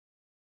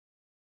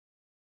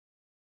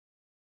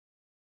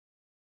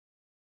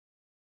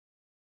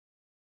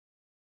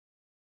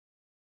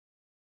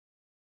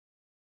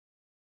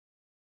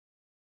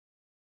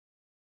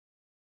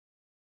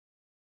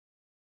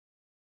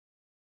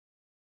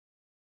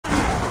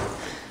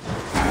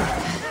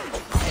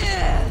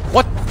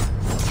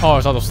Oh,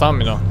 it's out of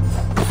stamina.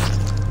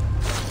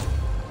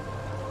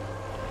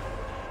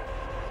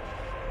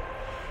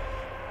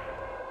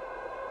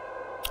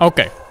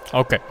 Okay.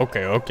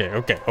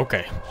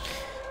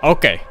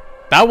 Okay.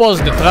 That was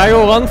the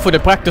trial run for the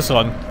practice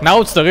run.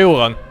 Now it's the real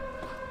run.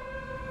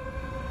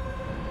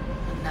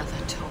 Another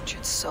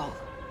tortured soul.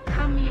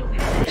 Come, you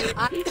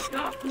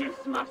darkness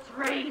must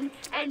reign,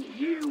 and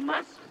you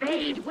must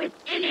fade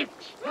within it.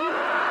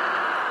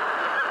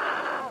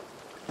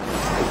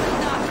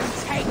 Not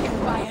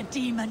taken by a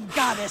demon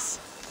goddess.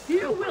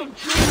 You will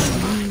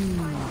dream.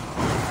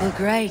 Well,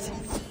 great.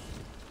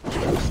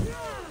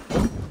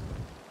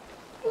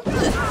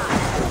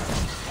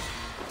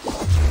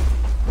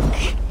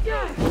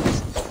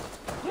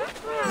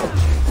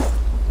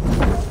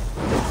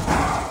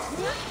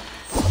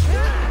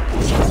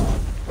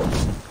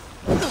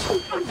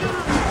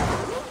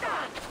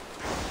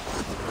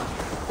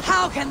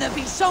 How can there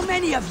be so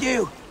many of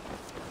you?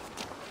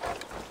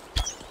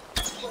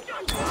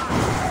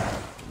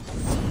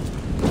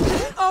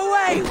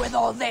 Away with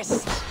all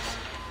this!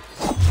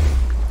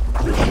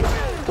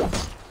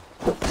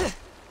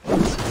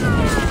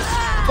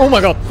 Oh my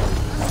god.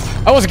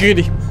 I was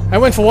greedy. I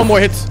went for one more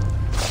hit.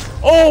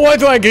 Oh, why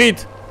do I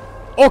greed?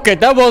 Okay,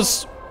 that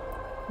was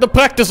the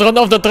practice run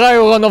of the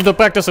trial run of the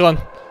practice run.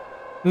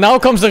 Now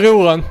comes the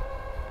real run.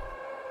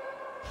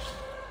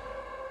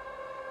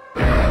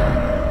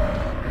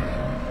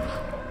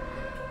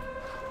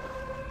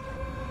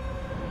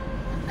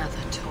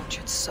 Another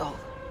tortured soul.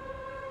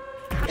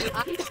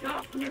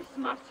 Darkness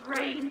must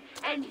reign,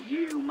 and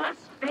you must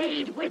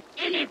fade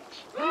within it.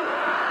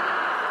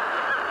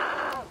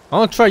 I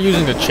want to try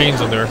using the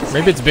chains on there.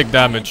 Maybe it's big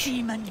damage.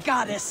 Demon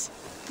goddess.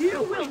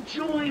 You will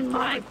join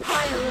my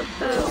pile of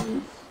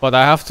bones. But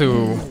I have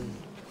to...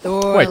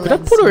 Wait, could I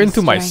put her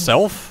into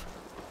myself?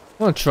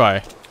 I want to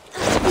try.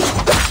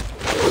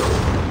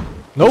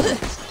 Nope.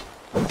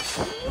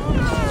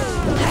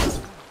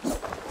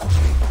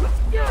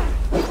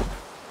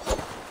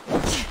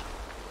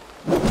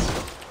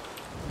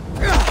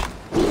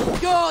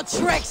 Your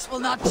tricks will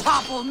not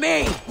topple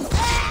me.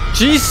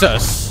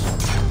 Jesus!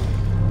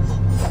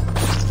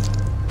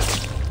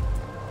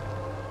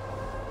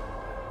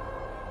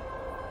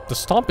 The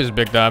stomp is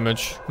big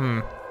damage.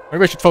 Maybe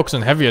I should focus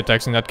on heavy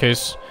attacks in that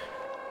case.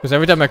 Because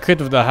every time I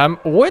crit with the ham...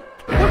 What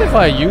if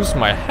I use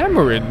my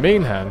hammer in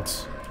main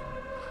hand?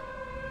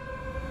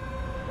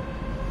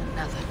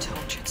 Another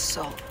tortured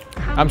soul.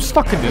 I'm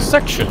stuck in this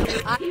section.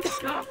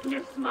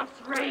 Darkness must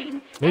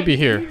reign. Maybe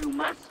here. You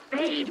must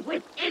fade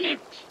within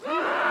it.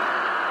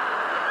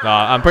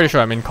 Nah, I'm pretty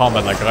sure I'm in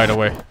combat like right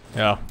away.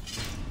 Yeah.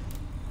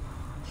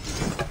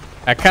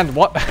 I can't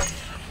what?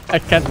 I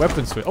can't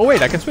weapon switch. Oh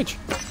wait, I can switch.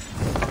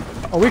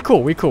 Oh, we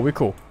cool.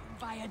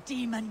 By a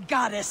demon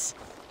goddess.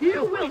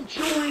 You will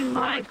join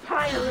my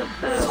pile of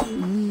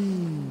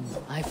bones.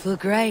 I feel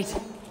great.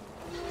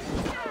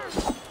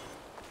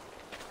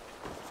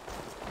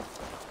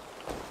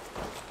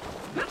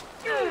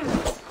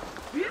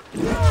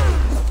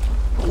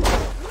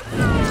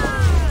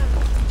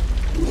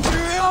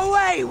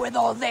 Away with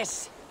all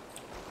this.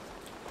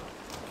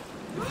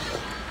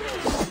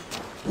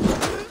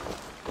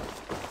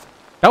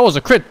 That was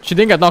a crit. She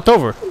didn't get knocked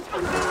over.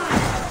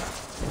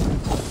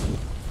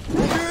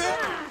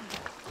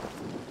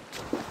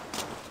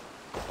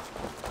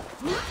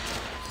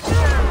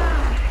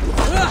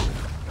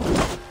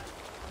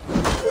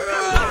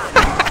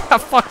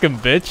 Fucking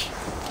bitch.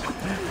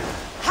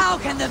 How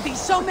can there be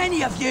so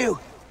many of you?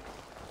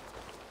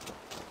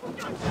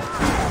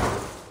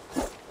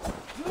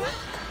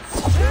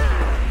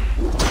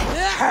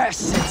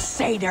 Cursed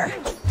satyr.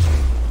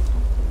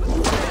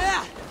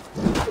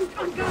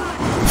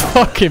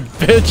 Fucking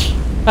bitch.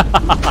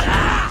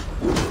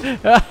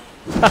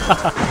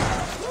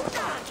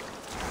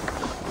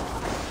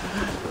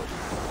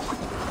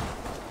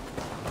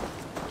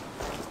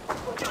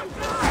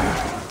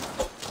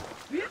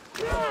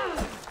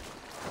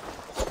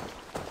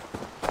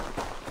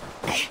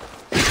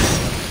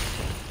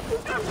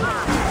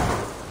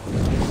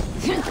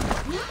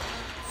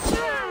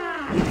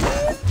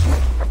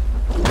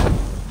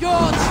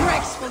 Your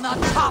tricks will not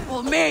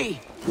topple me.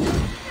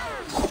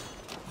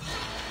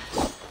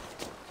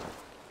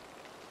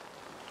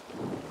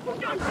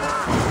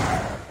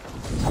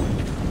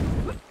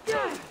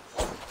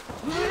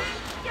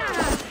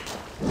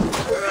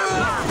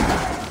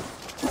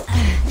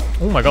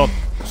 Oh my god,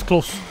 it's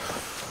close.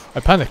 I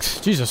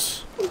panicked.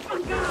 Jesus.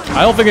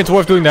 I don't think it's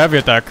worth doing the heavy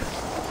attack.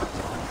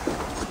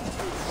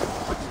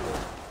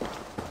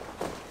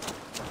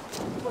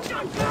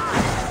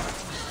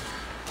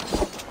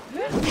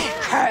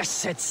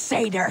 Cursed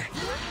satyr.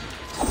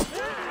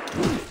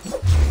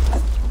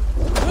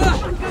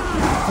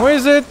 Where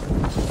is it?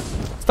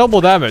 It's double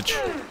damage.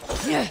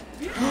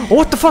 Oh,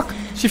 what the fuck?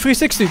 She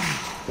 360.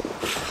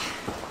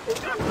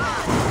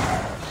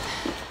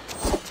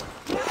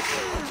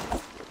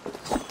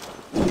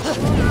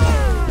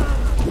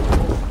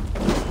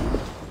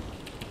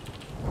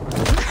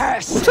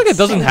 Looks like it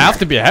doesn't have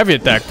to be a heavy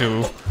attack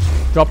to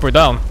drop her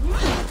down.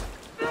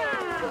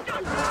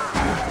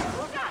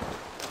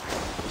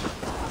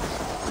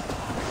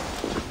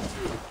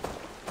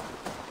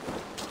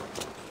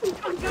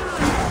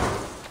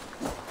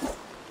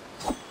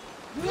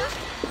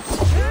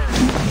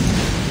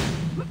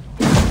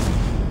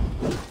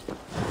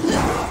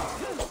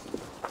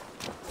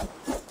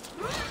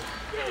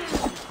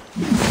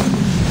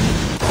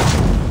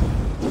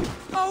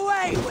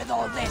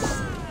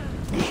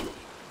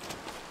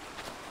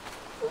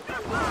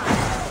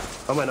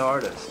 I'm an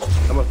artist.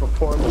 I'm a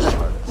performance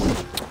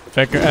artist.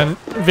 Thank you. And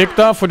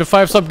Victor for the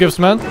 5 sub gifts,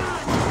 man.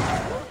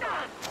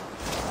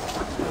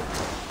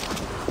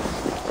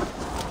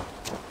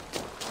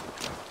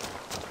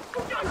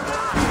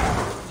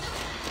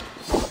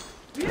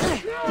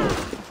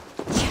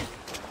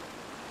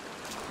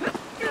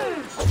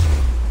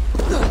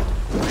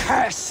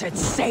 Cursed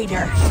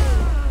satyr!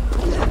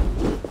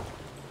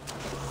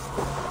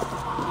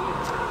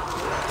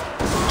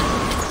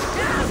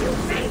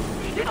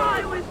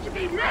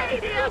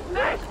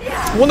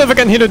 Wonder if I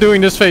can hit her doing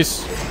this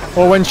face.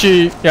 Or when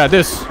she... yeah,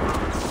 this. She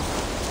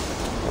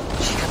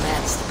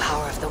commands the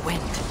power of the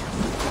wind.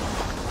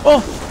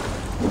 Oh!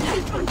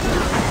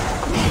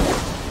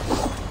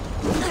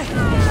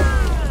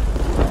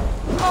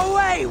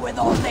 Away with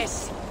all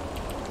this!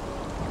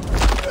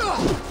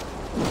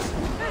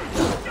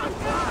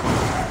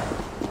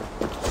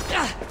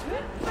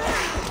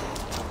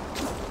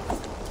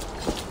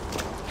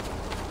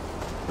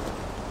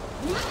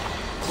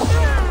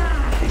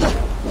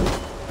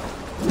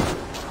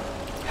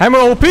 Hammer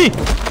OP!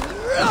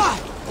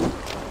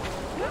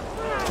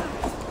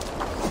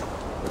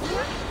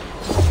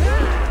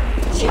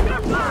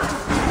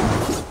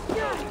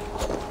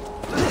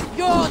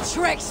 Your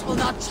tricks will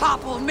not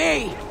topple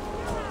me!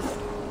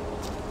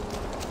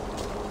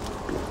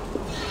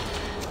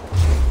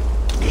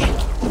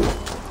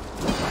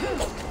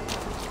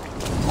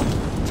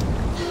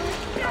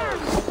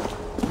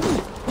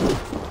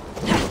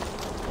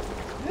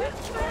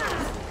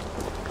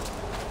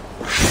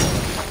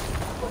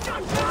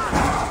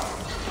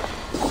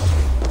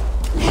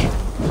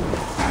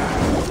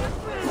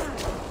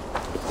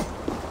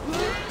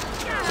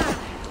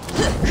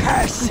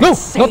 No!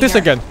 Not this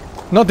again!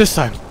 Not this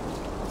time!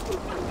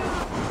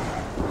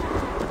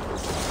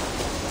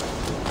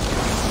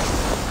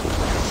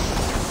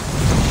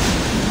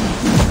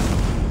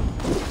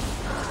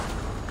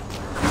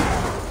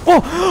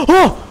 Oh!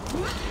 Oh!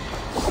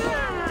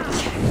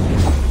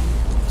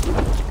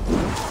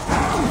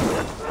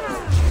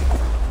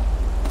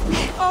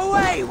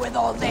 Away with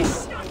all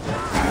this!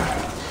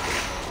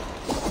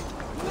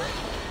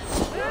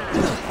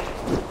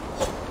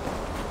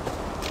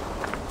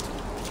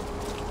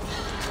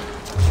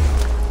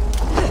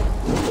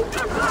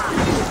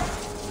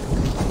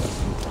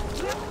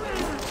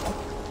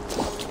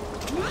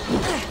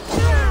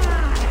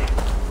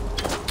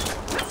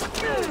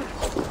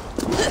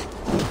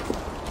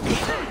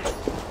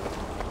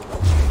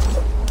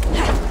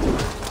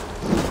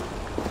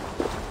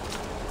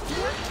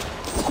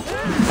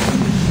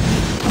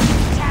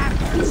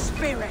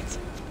 Spirit,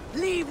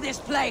 leave this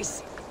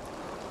place.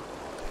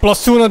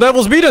 +2 on the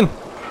Devil's Beaten!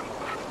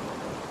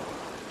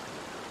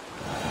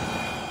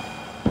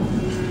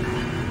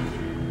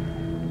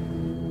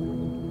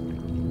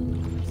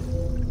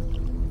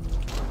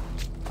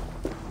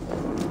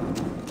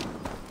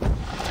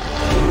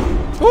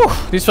 Whew,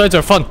 these fights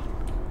are fun.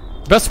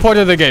 Best part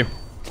of the game.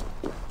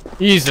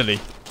 Easily.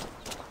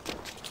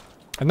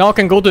 And now I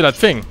can go to that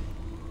thing.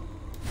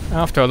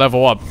 After I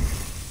level up.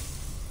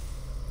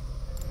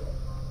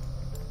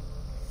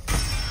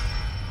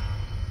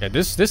 Yeah,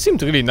 this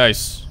seemed really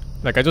nice.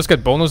 Like, I just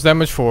get bonus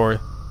damage for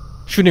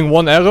shooting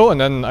 1 arrow,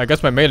 and then I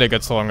guess my melee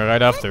gets longer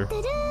right after.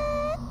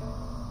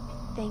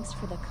 Thanks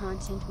for the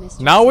content, Mr.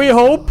 Now we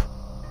hope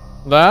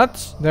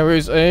that there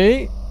is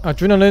a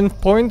adrenaline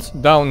point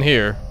down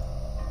here.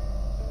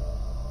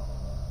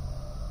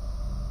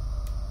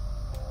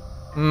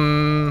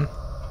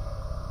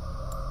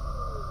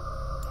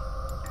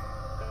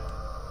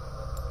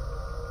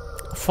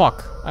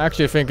 Fuck. I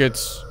actually think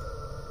it's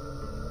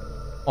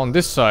on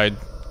this side.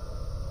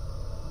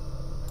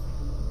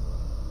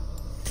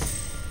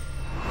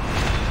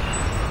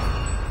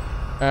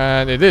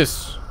 And it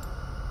is.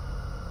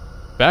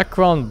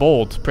 Background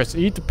bolt. Press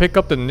E to pick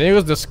up the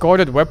nearest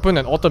discarded weapon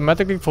and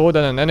automatically throw it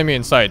at an enemy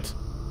in sight.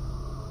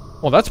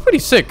 Well, that's pretty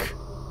sick.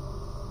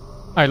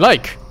 I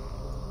like.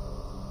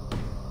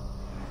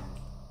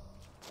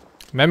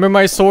 Remember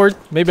my sword?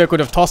 Maybe I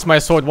could have tossed my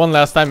sword one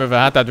last time if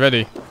I had that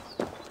ready.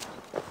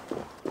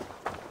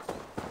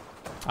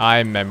 I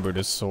remember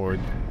the sword.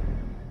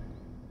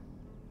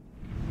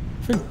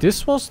 I think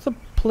this was the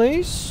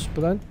place,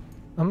 but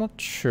I'm not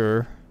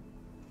sure.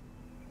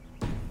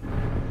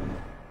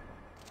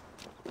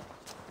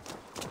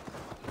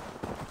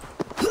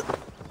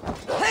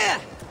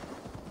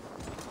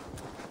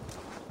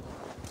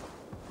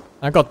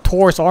 I got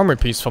Thor's armor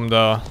piece from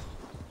the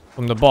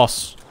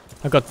boss.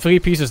 I got 3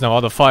 pieces now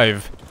out of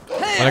 5.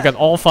 When I get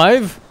all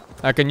 5,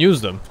 I can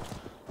use them.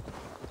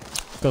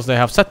 Because they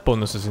have set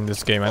bonuses in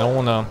this game. I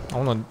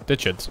wanna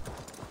ditch it.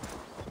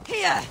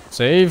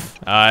 Save.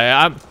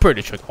 I'm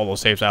pretty sure it auto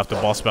saves after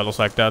boss battles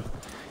like that.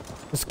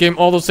 This game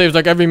auto saves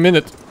like every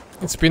minute.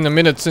 It's been a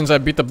minute since I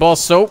beat the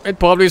boss, so it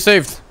probably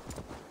saved.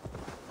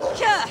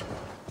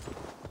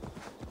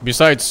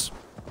 Besides,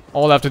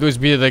 all I have to do is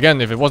beat it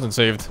again if it wasn't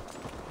saved.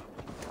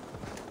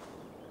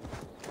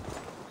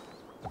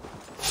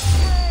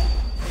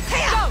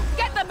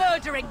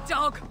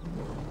 Dog.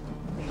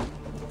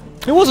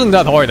 It wasn't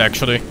that hard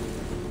actually.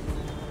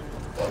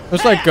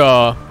 There's like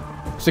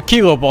It's a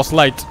kilo boss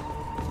light.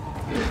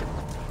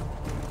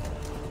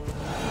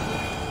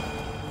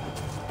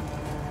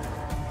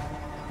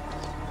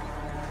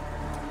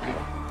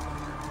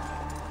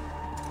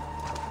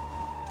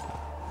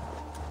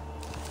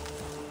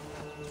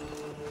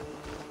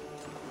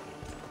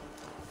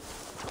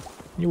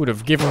 You would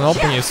have given up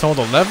when you saw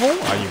the level?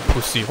 Are you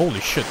pussy?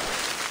 Holy shit.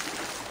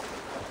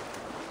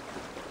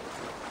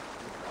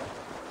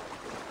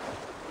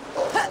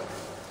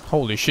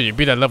 Holy shit, you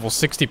beat at level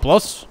 60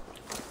 plus?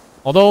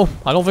 Although,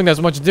 I don't think there's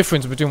much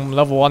difference between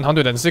level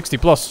 100 and 60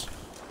 plus.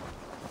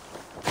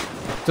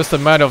 Just a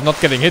matter of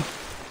not getting hit.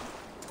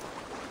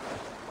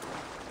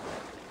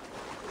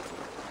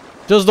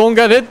 Just don't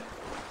get hit.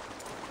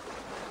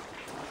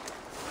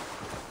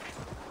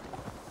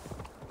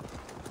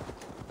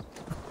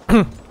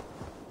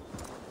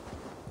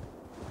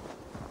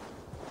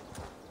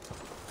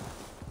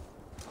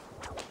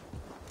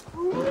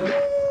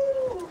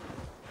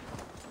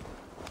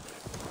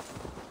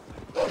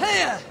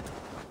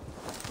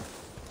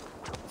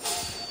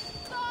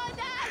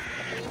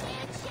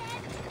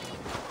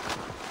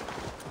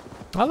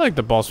 I like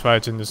the boss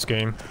fights in this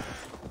game.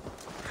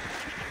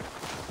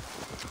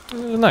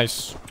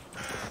 Nice.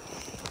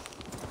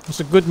 It's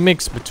a good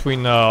mix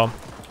between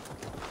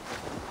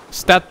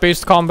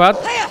stat-based combat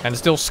and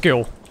still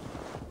skill.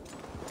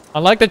 I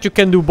like that you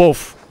can do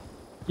both.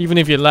 Even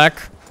if you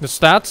lack the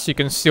stats, you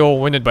can still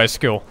win it by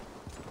skill.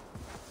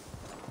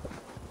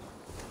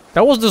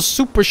 That was the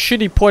super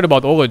shitty point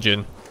about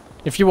Origin.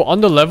 If you were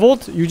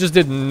under-leveled, you just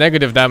did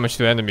negative damage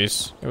to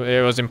enemies.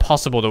 It was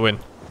impossible to win.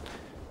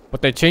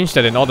 But they changed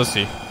that in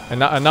Odyssey. And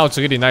now it's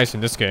really nice in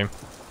this game.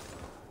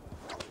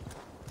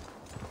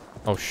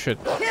 Oh shit.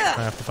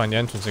 I have to find the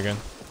entrance again.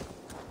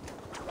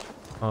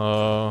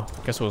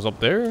 Guess it was up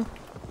there?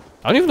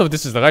 I don't even know if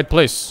this is the right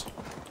place.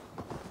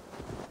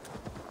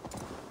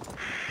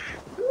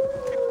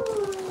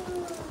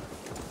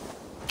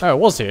 Oh, it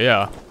was here,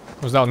 yeah.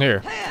 It was down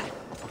here.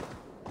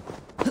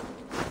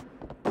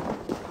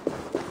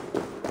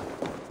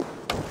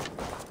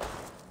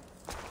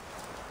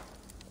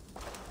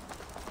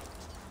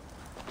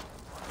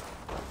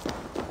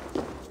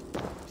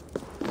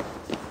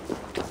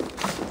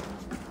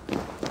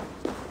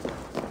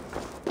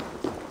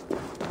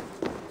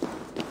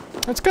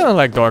 It's kind of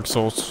like Dark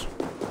Souls.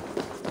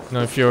 You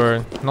know, if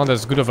you're not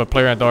as good of a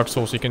player at Dark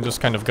Souls, you can just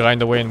kind of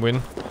grind away and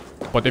win.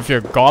 But if you're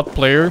a god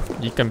player,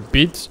 you can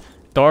beat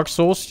Dark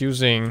Souls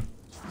using...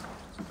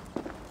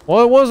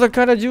 What was the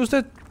guy that used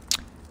it?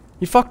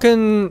 He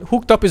fucking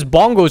hooked up his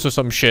bongos or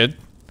some shit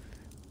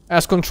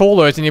as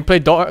controllers, and he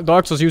played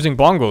Dark Souls using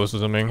bongos or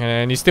something,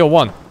 and he still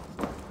won.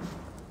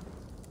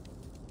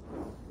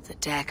 The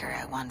dagger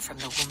I won from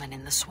the woman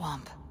in the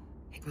swamp.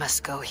 It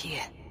must go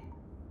here.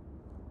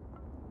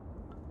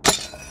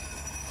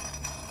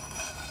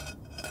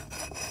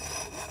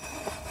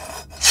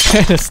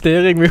 The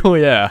steering wheel,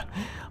 yeah.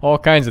 All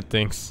kinds of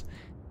things.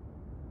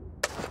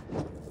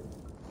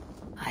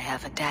 I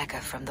have a dagger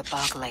from the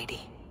bog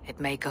lady. It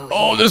may go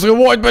Oh, here. this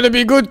reward better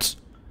be good!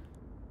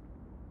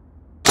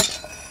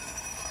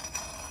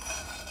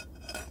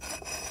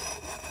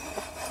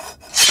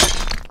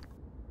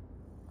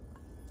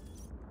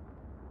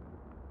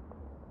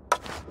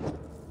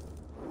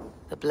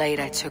 The blade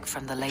I took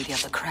from the Lady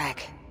of the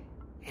Crag.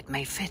 It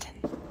may fit.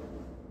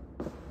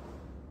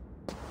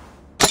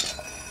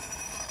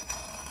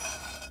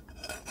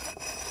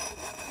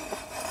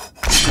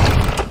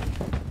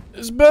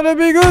 This better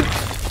be good!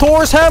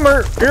 Thor's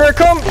hammer! Here I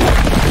come!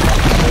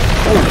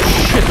 Oh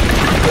shit!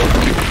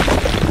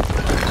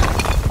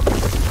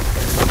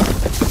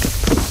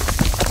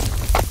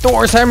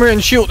 Thor's hammer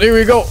and shield, here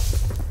we go!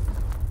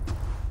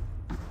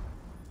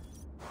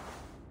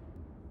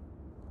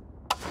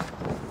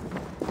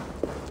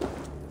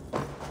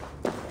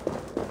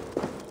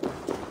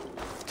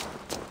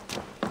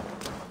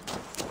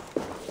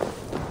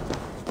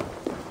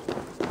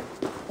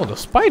 Oh, the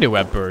spider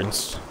web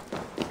burns.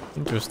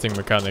 Interesting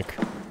mechanic.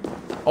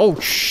 Oh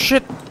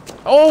shit!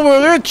 Oh,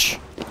 we're rich!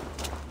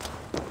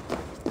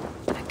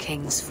 A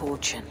king's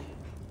fortune.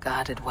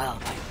 Guarded well.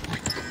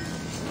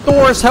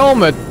 Thor's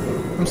helmet!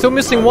 I'm still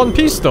missing one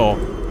piece though.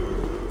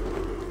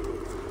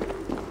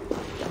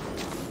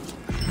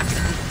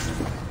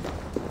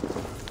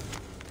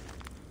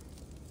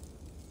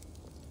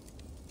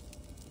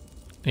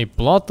 A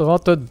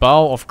blood-rotted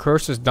bough of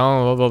curses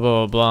down blah blah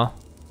blah blah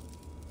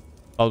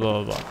blah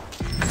blah blah blah.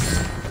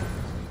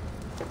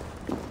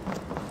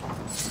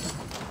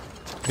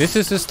 This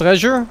is his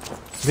treasure?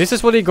 This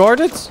is what he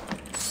guarded?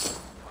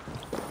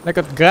 Like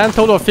a grand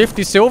total of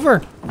 50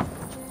 silver?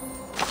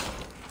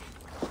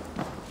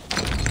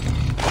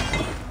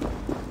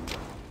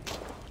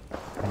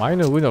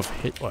 Minor rune of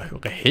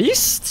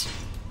haste?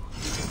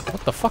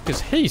 What the fuck is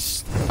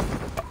haste?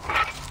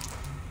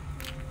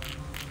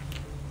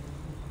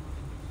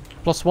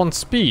 +1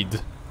 speed.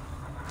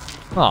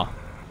 Huh.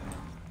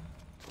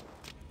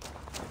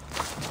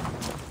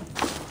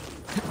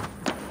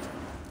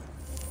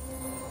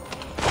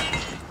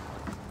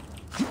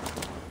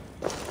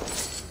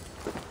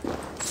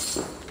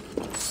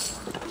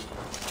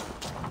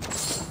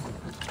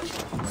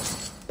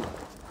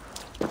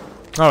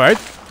 Alright,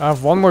 I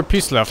have one more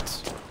piece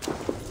left.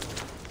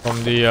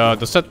 From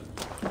the set.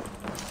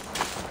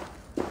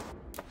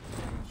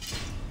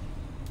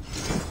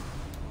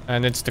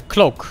 And it's the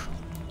cloak.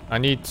 I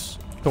need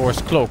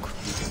Thor's cloak.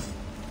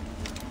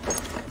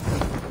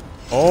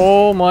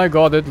 Oh my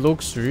god, it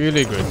looks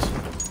really good.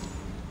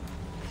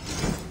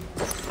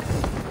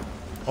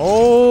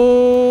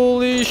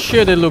 Holy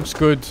shit, it looks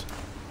good.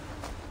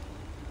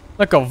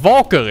 Like a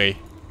Valkyrie.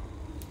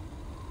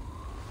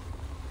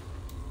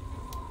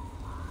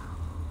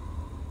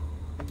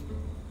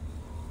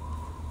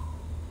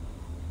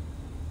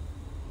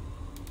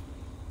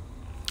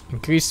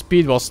 Increase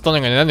speed while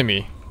stunning an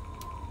enemy.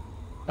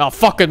 Oh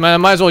fuck it, man, I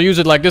might as well use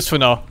it like this for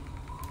now.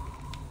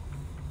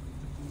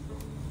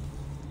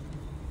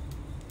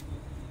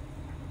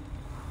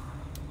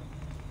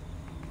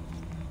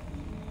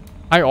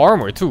 High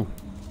armor too.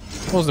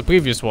 What was the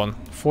previous one?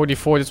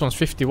 44, this one's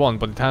 51,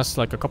 but it has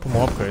like a couple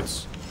more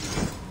upgrades.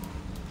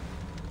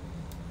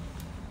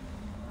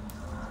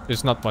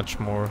 There's not much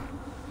more.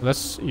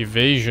 Less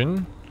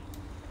evasion.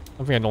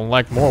 Something I don't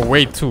like. More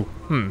weight too.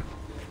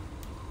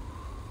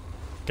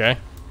 Okay.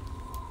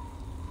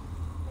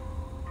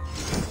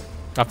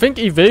 I think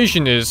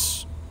evasion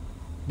is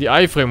the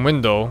iframe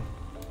window.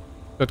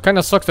 It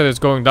kinda sucks that it's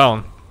going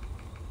down.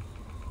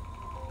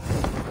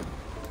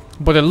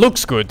 But it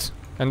looks good.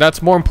 And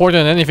that's more important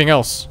than anything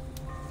else.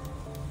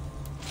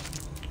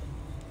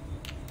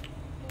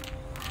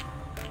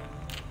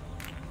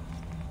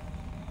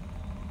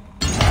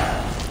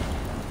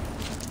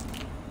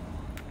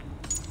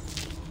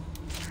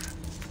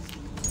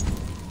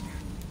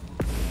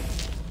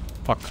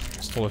 Fuck,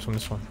 I stole it from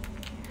this one.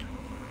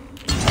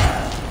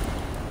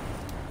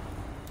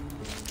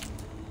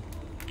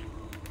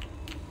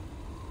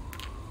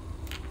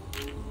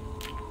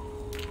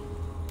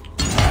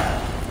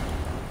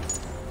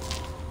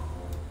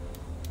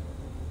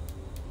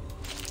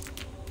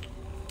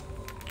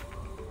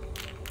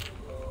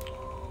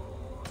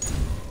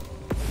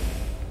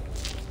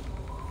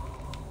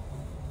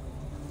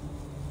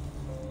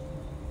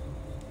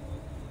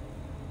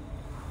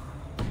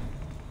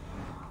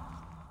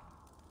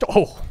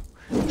 Oh!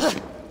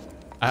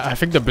 I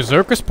think the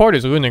Berserker's part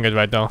is ruining it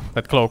right now,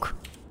 that cloak.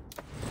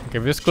 Okay,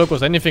 if this cloak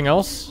was anything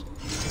else,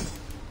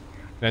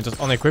 then just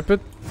unequip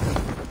it.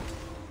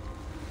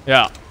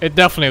 Yeah, it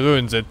definitely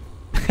ruins it.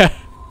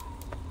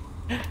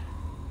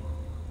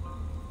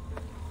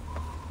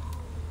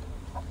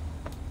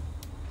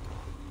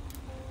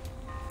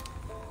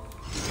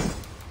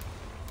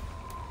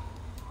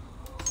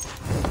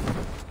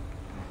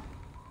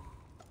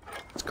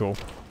 It's cool.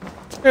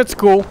 It's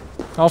cool.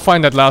 I'll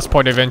find that last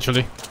part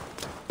eventually.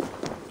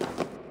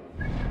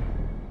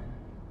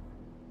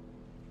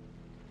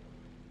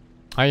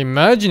 I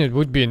imagine it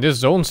would be in this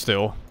zone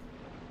still.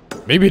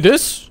 Maybe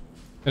this?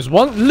 There's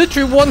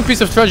literally one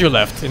piece of treasure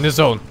left in this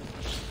zone.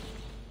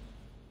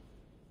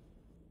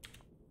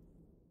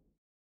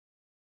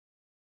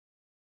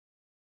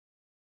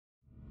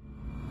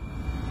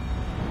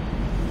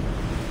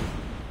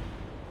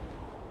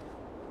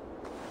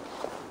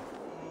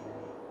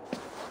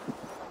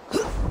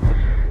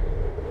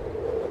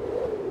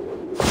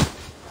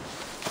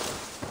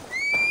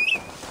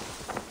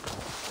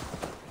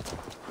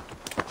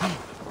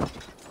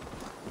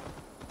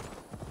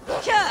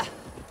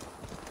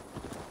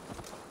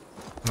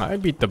 I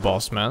beat the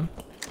boss, man.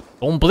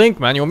 Don't blink,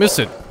 man, you'll miss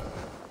it.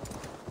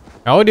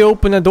 I already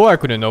opened a door I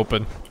couldn't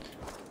open.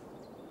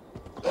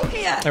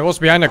 It was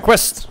behind a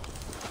quest.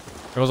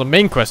 It was a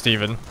main quest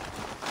even.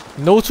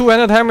 No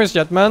two-handed hammers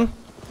yet, man.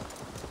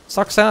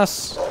 Sucks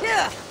ass.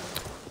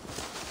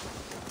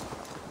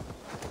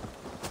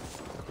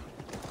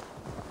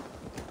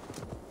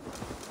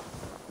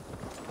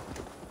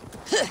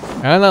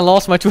 And I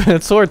lost my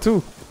two-handed sword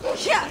too.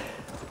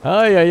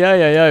 Ay ay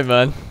ay ay ay,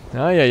 man.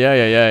 Ay ay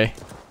ay ay ay.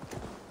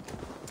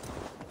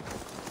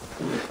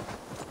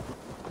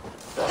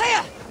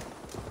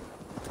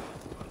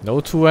 No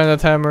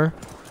two-handed hammer.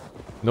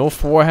 No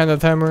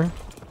four-handed hammer.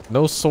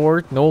 No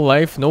sword. No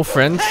life. No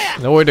friends.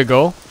 Nowhere to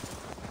go.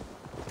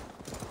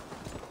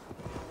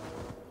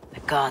 The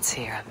gods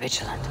here are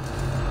vigilant.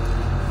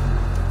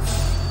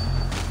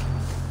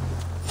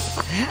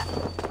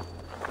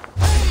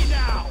 Hey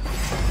now!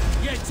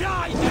 You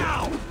die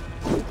now!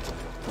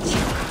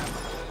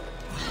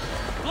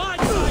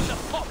 Blindside the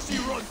foxy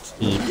runt!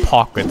 He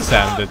pocket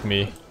sanded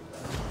me.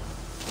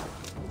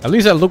 At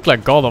least I look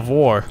like God of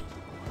War.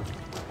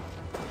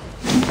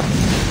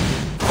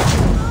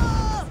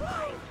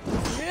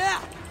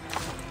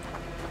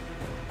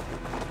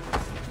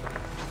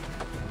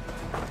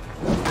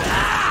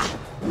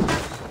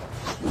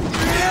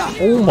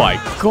 Oh my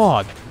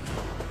god.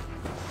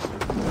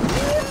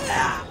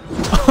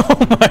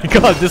 Oh my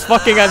god, this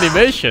fucking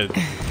animation.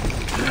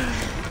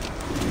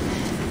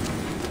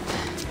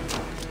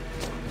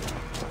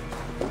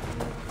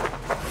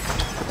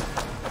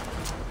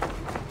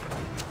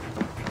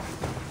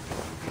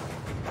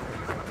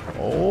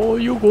 Oh,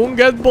 you gon'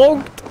 get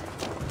bonked.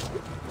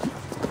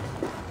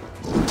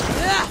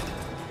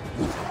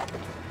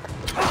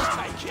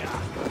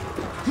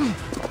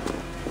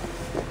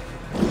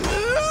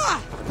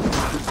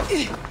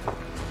 You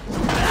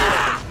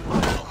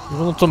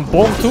want some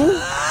bomb too?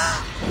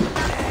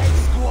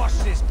 Squash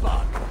this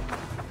bug.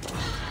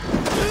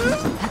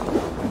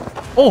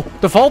 Oh,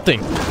 the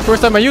vaulting.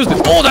 First time I used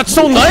it. Oh, that's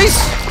so nice!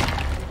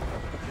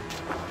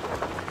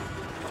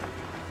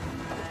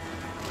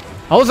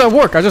 How does that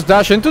work? I just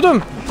dash into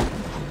them?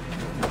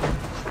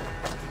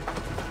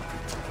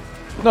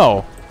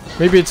 No.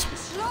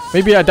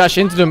 Maybe I dash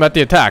into them at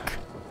the attack.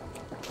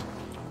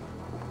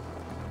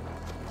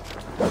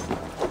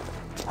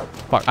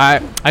 Fuck,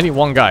 I need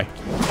one guy.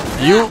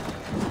 You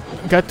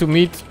get to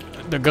meet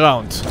the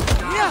ground.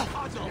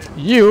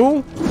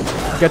 You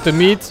get to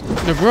meet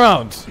the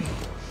ground.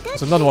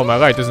 There's another one on my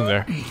right, isn't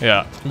there?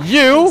 Yeah.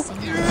 You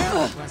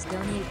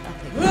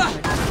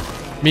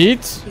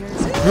meet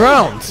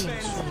ground.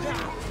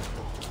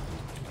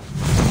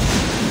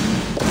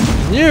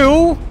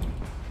 You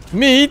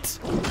meet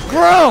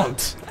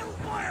ground.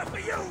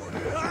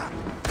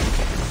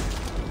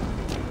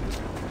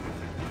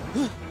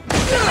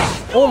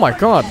 Oh my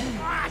god.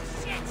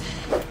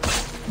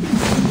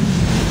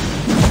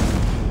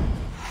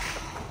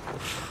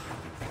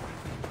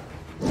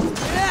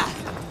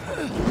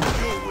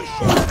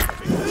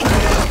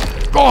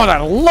 God, I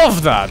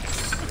love that.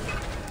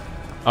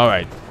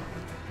 Alright.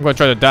 I'm gonna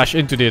try to dash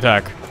into the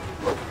attack.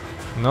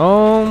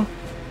 No.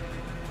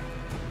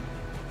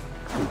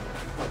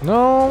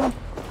 No.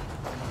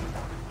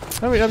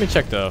 Let me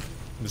check the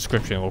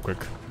description real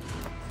quick.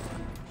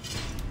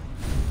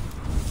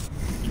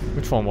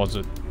 Which one was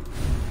it?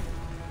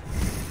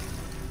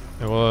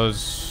 It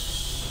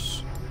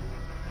was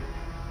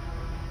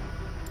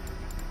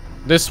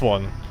this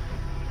one.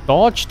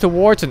 Dodge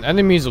towards an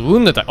enemy's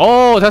rune attack.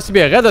 Oh, it has to be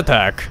a red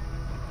attack.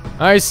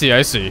 I see,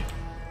 I see.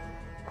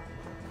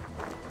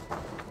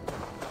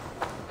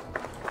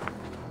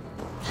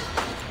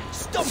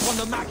 Stomp on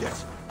the maggot.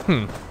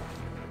 Hmm.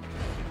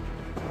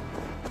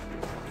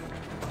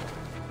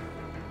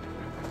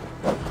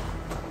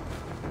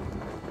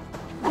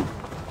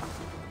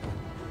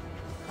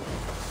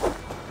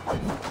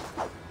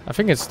 I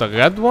think it's the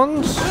red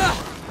ones.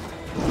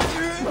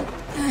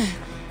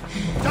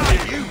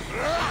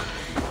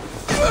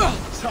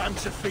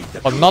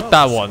 But not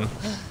that one.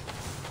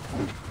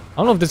 I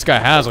don't know if this guy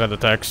has red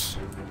attacks.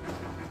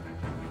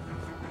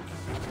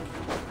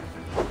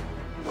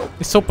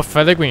 It's so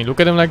pathetic when you look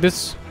at him like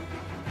this.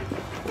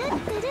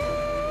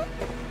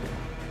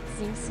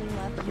 SingSing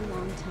love you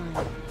long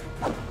time.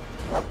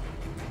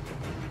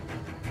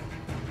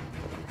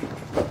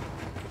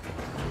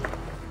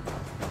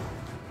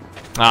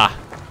 Ah,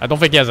 I don't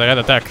think he has a red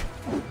attack.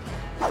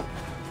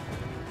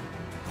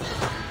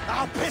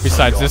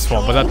 Besides this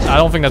one, but I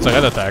don't think that's a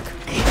red attack.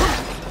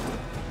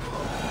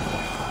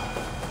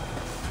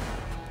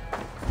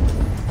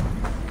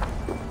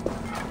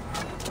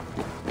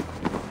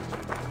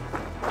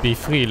 Be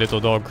free,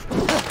 little dog.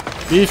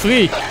 Be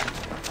free!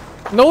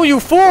 No, you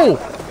fool!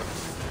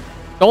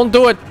 Don't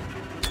do it!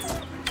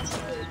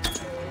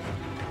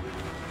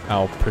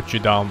 I'll put you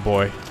down,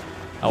 boy.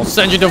 I'll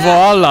send you to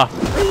Valhalla!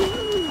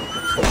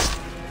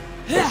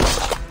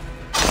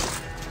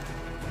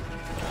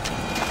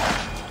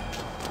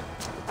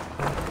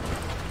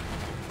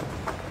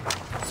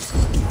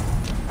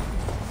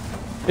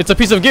 It's a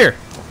piece of gear!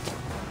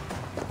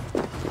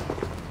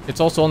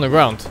 It's also on the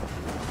ground.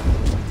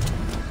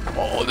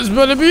 Oh, this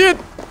better be it!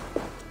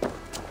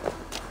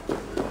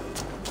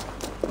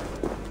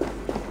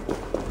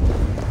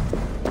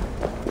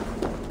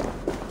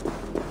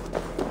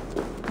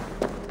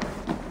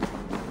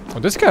 Oh,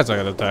 this guy's got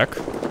an attack.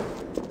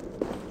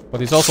 But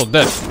he's also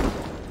dead.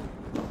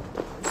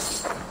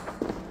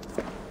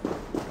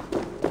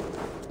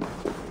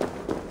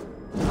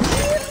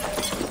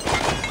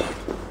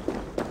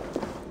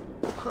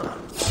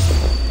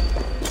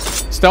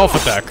 Stealth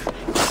attack.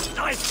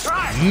 Nice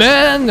try.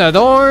 Man at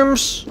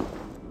arms!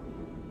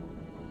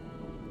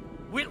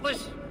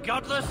 Witless,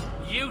 godless,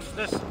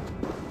 useless.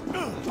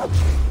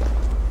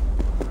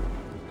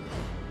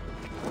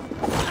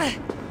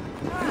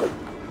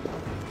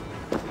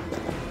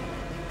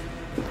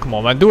 Come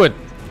on, man, do it!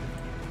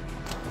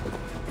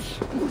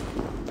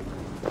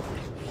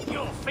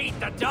 Your feet,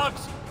 the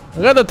dogs.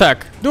 Red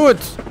attack, do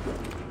it!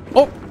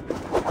 Oh!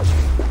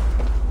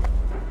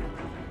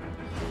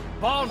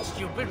 Born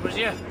stupid, was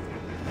you?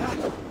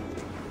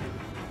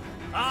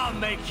 I'll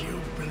make you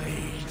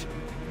bleed.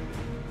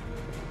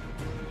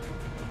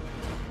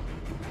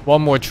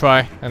 One more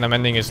try, and I'm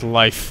ending his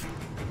life.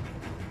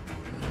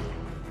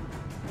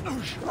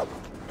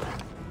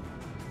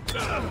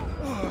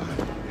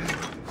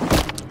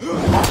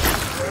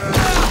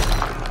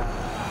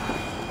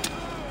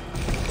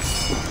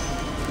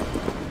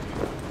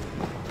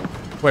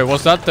 Wait,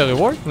 was that the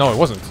reward? No, it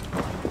wasn't.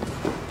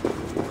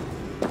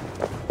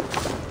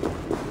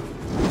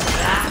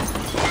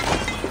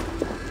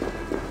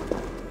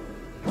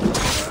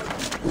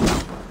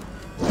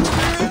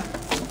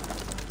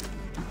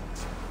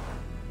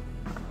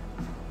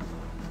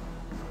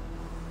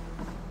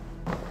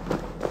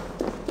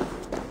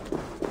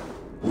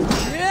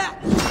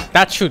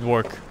 That should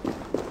work.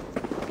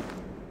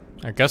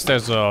 I guess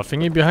there's a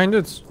thingy behind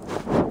it.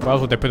 Why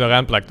else would they put a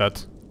ramp like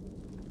that?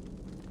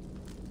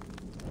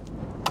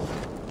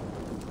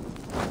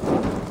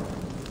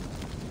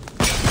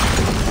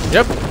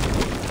 Yep.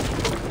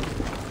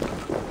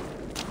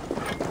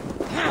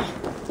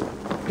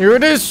 Here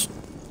it is.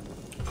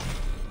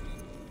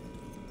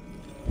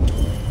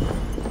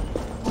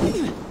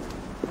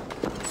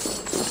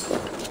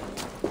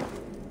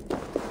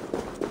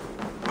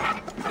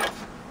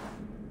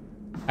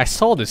 I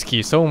saw this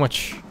key so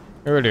much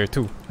earlier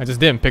too. I just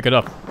didn't pick it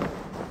up.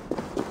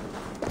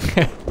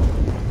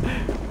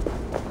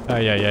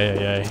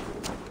 Ay.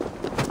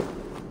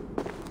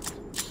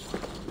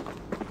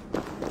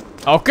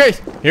 Okay,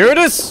 here it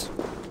is.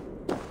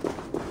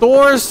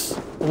 Door's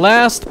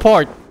last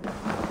part.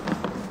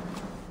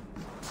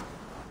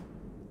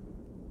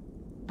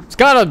 It's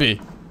gotta be.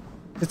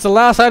 It's the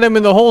last item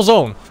in the whole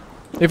zone.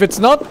 If it's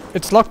not,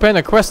 it's locked behind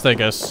a quest, I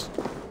guess.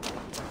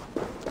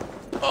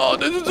 Oh,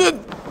 this is it.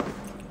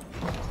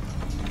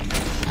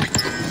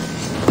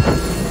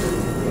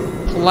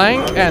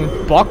 Plank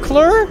and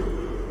buckler?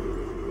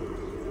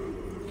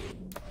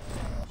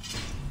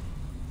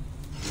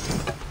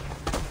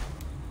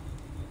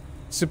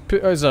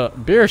 It's a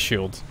bear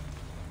shield.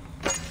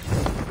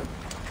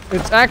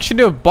 It's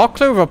actually a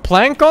buckler with a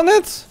plank on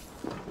it?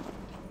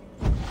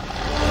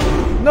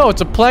 No,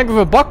 it's a plank with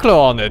a buckler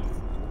on it.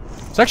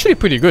 It's actually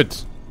pretty good.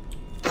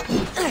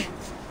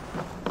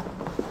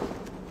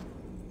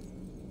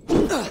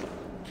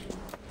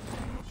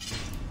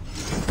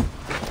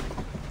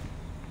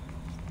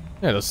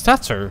 Yeah, the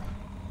stats are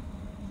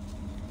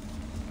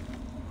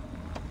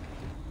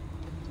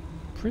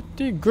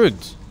pretty good.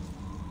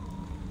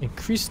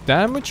 Increased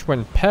damage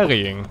when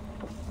parrying.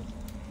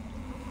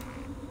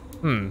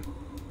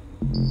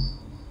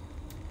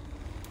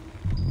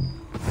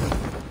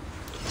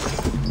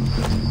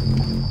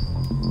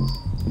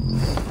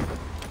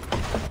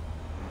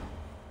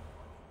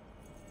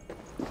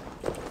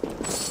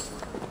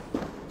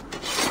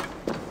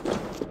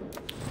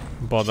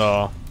 But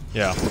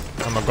yeah,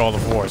 I'm a god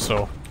of war,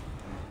 so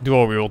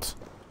dual wield.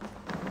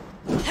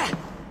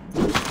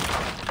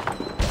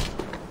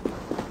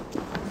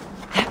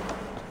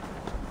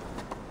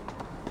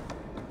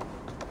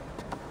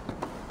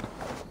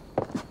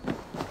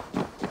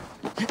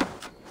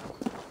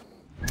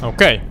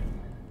 Okay.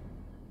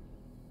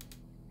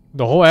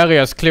 The whole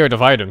area is cleared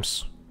of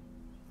items.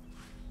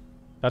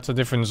 That's a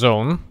different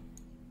zone.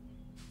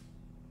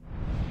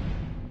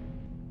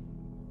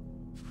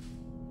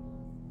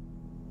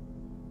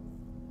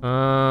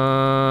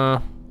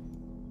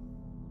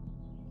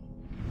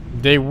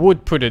 They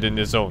would put it in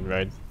the zone,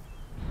 right?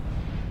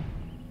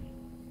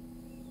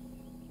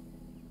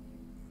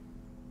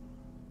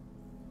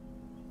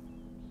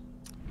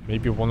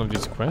 Maybe one of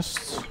these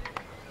quests?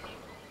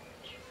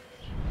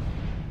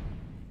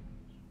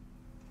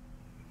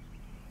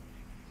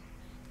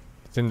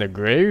 It's in the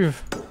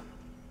grave?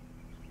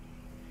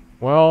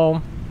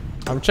 Well,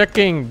 I'm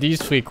checking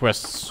these 3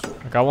 quests.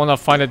 Like, I wanna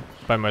find it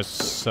by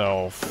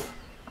myself.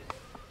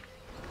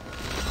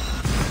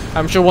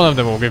 I'm sure one of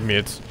them will give me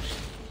it.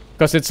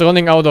 Because it's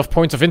running out of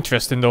points of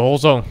interest in the whole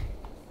zone.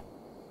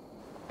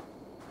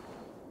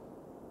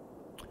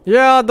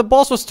 Yeah, the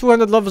boss was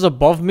 200 levels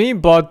above me,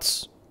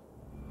 but...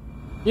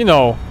 You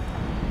know,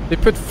 they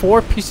put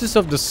 4 pieces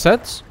of the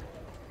set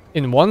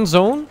in one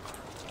zone.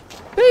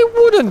 They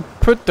wouldn't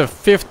put the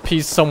 5th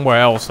piece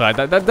somewhere else, right?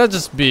 That'd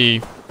just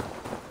be...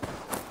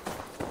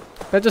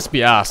 That'd just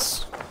be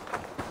ass.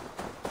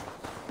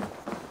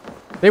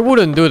 They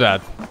wouldn't do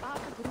that.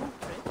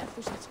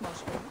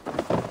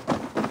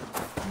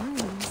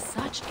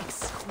 Such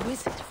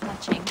exquisite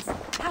fletchings.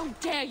 How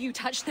dare you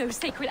touch those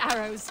sacred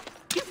arrows?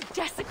 You've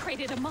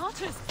desecrated a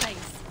martyr's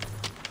place.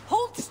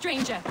 Halt,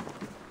 stranger!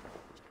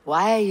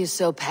 Why are you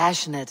so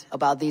passionate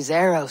about these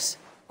arrows?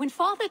 When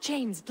Father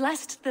James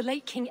blessed the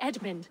late King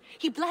Edmund,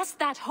 he blessed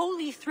that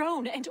holy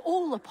throne and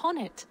all upon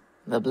it.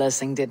 The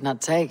blessing did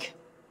not take.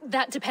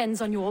 That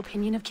depends on your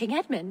opinion of King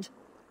Edmund.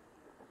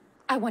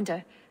 I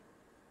wonder...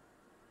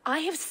 I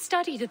have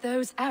studied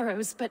those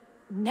arrows, but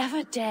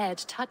never dared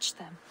touch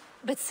them.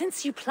 But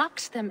since you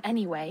plucked them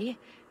anyway,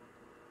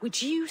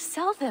 would you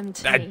sell them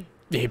to me?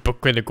 That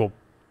hypocritical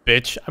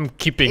bitch. I'm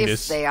keeping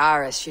this. If they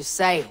are as you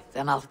say,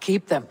 then I'll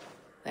keep them.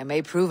 They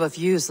may prove of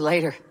use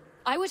later.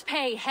 I would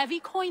pay heavy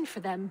coin for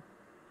them.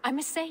 I'm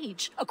a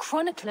sage, a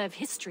chronicler of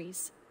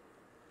histories.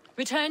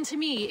 Return to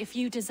me if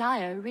you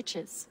desire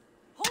riches.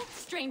 Halt,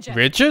 stranger!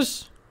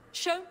 Riches?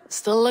 Show...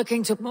 Still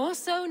looking to... More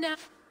so now.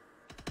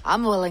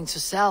 I'm willing to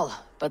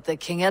sell, but the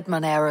King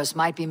Edmund arrows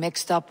might be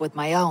mixed up with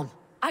my own.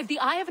 I've the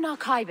eye of an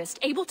archivist,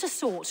 able to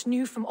sort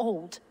new from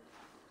old.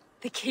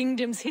 The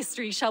kingdom's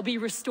history shall be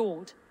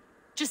restored.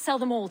 Just sell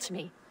them all to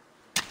me.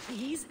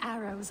 These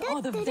arrows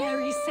are the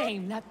very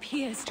same that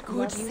pierced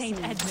good Saint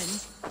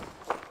Edmund.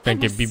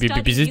 Thank you,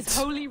 these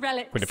holy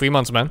relics. for the 3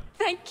 months, man.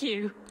 Thank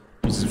you.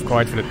 Pieces of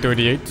quiet for the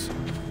 38.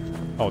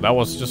 Oh, that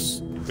was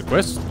just the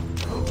quest.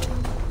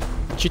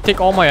 Did she take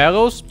all my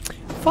arrows?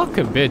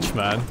 Fucking bitch,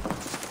 man.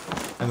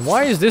 And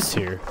why is this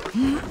here?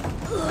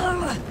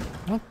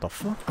 What the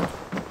fuck?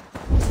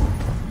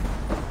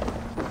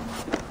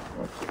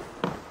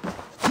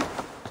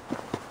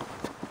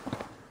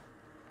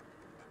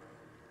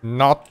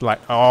 Not like...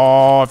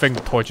 Oh, I think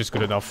the torch is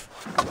good enough.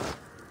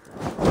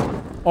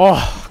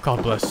 Oh,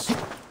 God bless.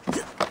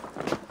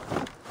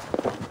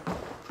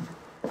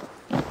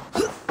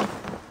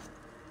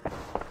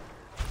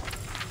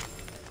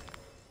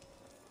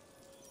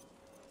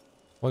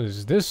 What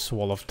is this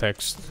wall of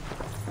text?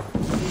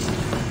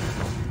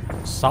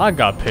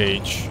 Saga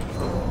page.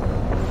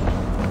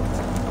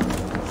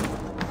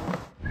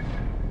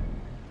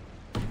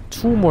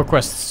 Two more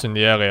quests in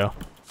the area.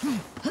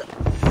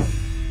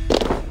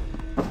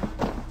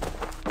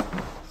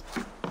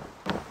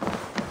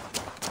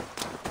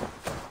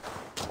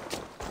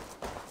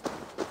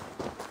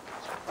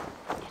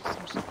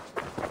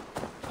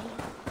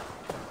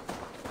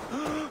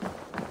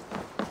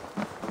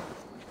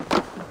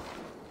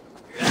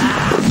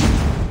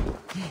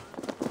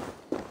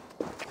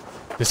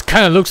 This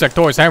kind of looks like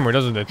Thor's hammer,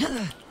 doesn't it?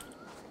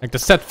 Like the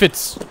set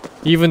fits,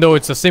 even though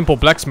it's a simple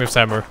blacksmith's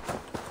hammer.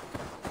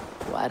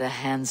 What a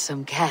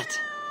handsome cat.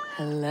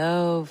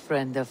 Hello,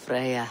 friend of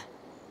Freya.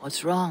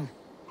 What's wrong?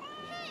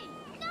 Hey,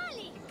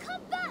 Nali,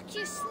 come back,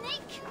 you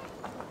snake!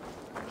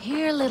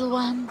 Here, little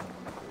one.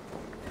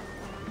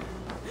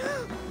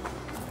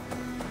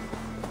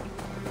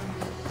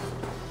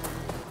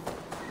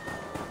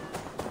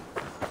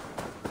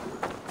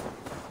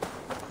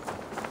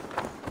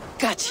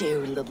 Got you,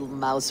 little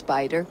mouse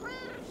spider.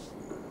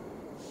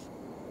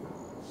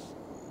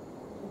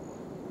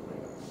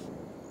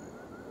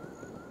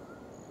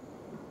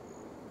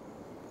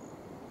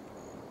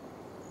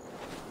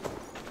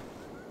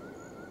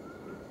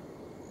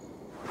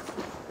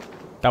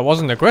 That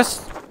wasn't a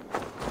quest?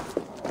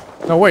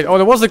 No, wait. Oh,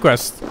 there was a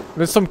quest.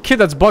 There's some kid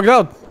that's bugged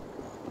out.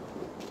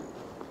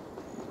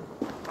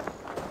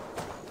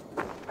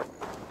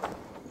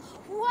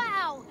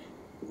 Wow!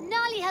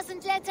 Nali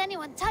hasn't let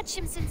anyone touch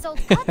him since old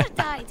Papa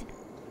died.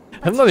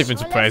 I'm not even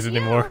surprised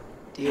anymore.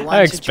 Do you I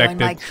want to join expected.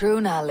 my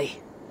crew, Nali?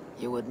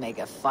 You would make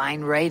a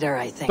fine raider,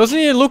 I think. Doesn't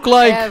he look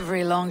like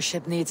Every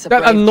longship needs a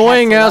that brave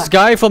annoying cat for ass luck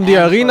guy from the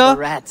and for arena the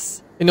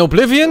rats. in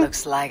Oblivion?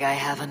 Looks like I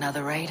have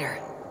another raider.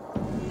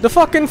 The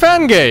fucking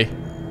fan gay.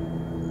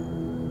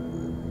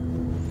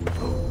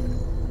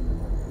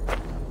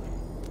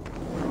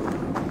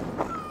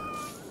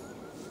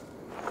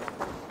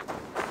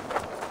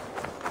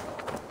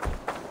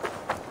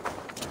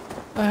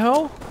 The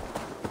hell?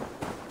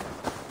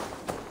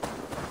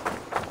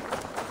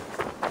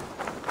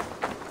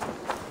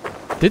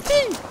 Did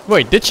he?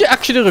 Wait, did she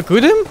actually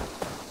recruit him?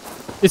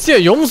 Is he a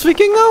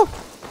Jomsviking now?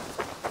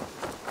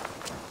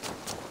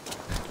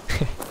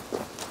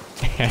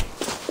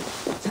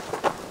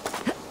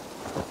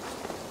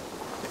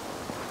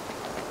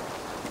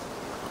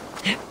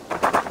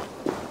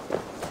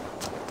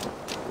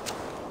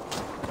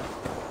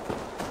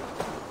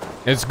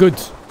 It's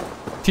good.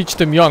 Teach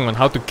them young on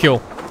how to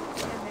kill.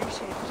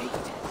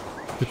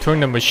 To turn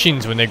them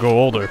machines when they grow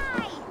older.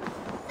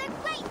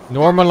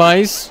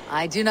 Normalize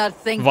I do not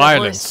think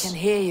violence. the horse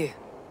can hear you.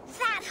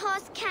 That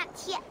horse can't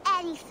hear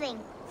anything.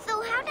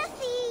 So how does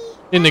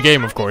he... In the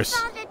game, of course.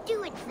 Father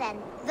do it then?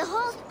 The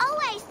horse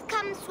always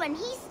comes when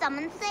he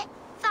summons it.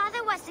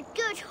 Father was a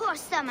good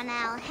horse summoner,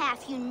 I'll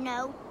have you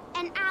know.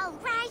 And I'll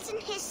rise in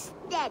his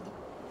stead.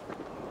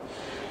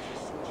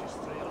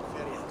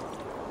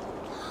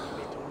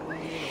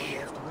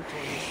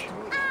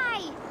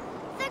 I,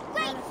 the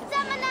great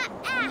summoner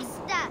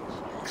Asta,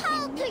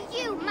 call to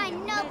you, my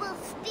noble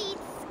steed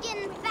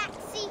skin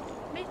Vaxi.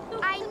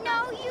 I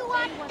know you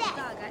are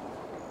dead,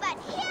 but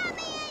hear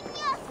me in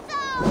your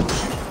soul.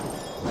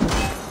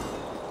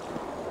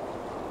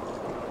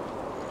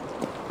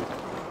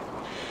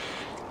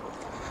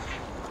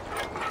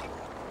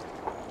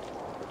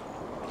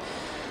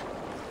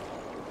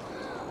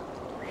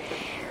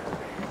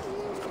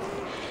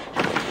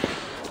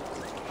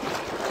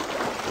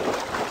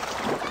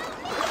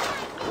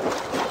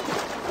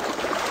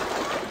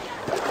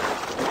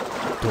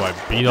 Do I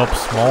beat up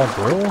small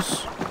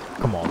girls?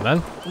 Come on,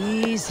 man.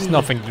 Easy. It's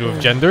nothing to do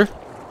with gender.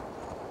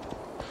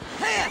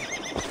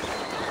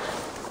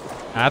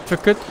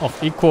 Advocate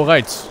of equal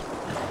rights.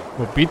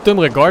 Will beat them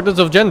regardless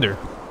of gender.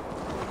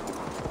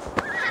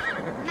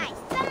 My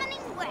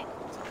summoning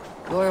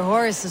worked. Your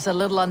horse is a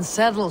little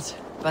unsettled,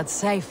 but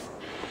safe.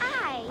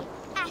 I,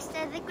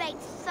 Asta the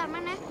great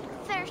summoner,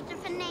 first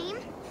of a name,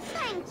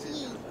 thank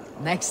ye.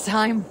 Next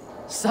time,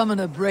 summon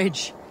a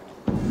bridge.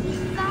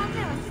 If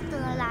Father was still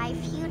alive,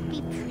 he would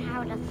be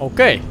proud of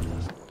Okay.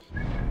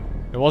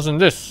 It wasn't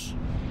this.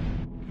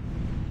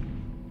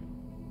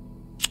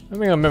 Let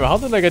me remember, how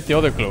did I get the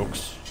other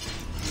cloaks?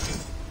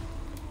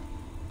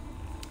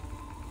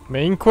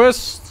 Main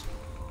quest?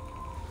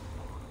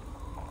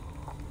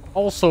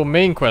 Also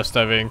main quest,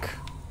 I think.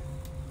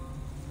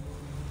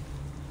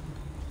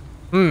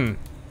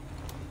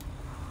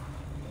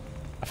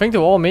 I think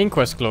they're all main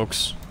quest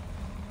cloaks.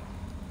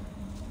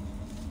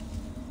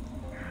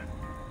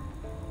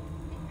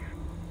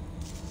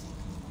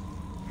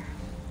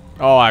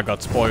 Oh, I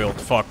got spoiled.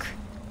 Fuck.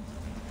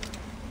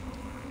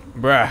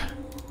 Bruh.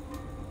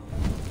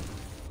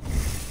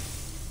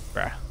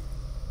 Bruh.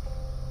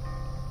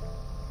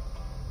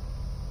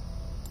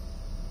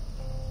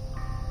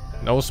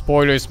 No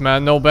spoilers,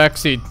 man. No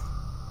backseat.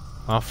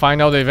 I'll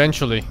find out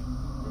eventually.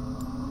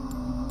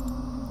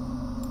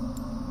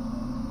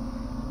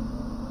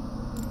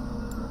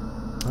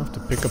 I have to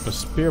pick up a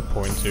spear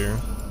point here.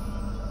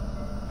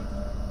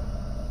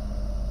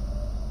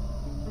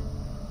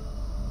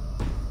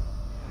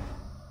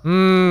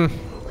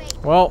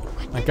 Well,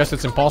 I guess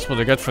it's impossible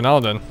to get for now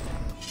then.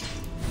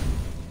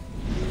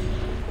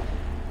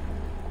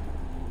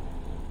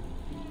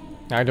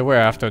 Either way,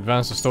 I have to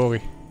advance the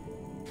story.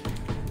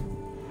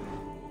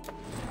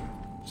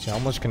 See, how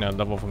much can I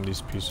level from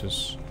these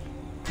pieces?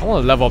 I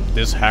want to level up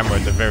this hammer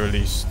at the very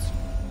least.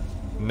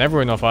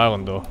 Never enough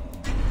iron though.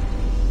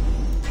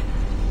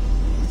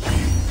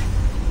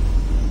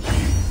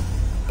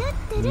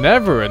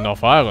 Never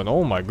enough iron,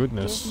 oh my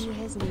goodness.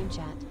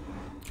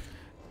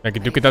 I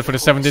could do that for the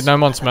 79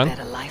 months, man.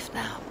 Better life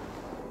now.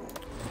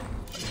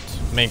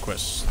 Main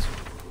quest.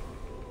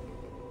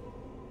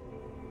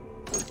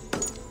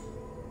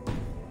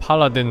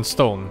 Paladin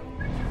Stone.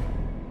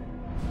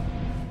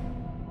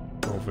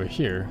 Over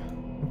here.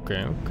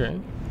 Okay, okay.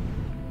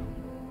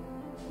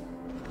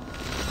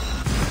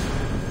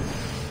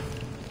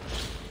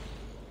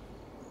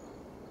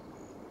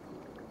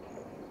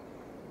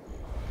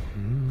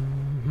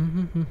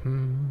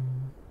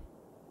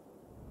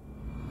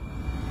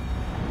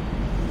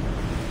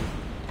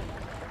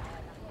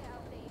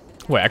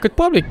 Wait, I could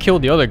probably kill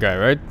the other guy,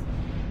 right?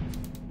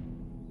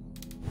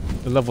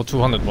 The level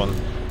 200 one.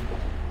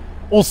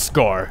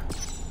 Oscar!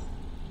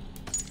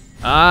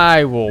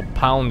 I will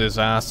pound this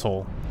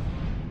asshole.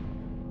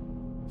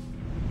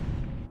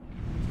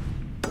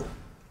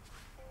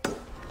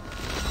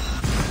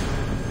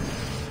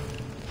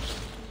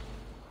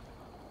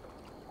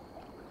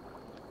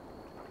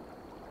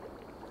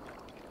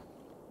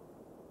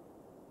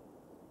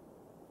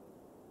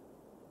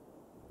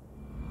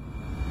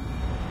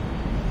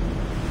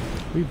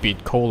 We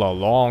beat Cole a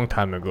long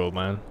time ago,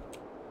 man.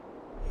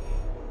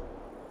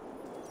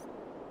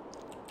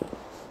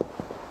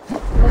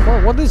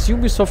 What is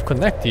Ubisoft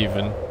Connect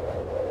even?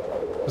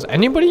 Does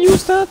anybody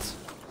use that?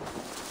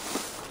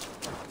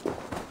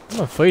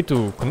 I'm afraid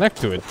to connect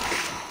to it.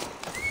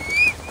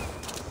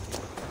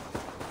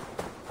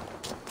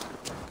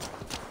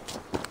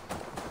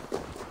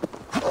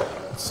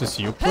 It's just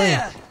you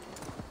playing.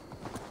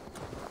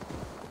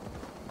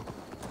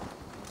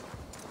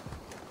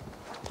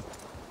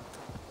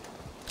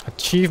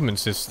 Achievement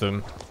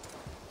system.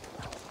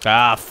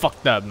 Ah,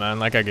 fuck that, man.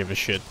 Like I give a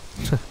shit.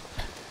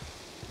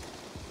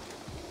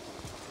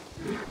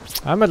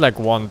 I'm at like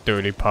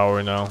 130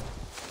 power now.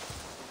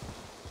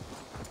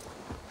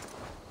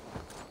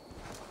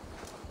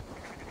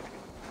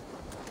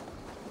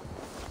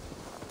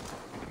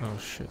 Oh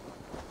shit.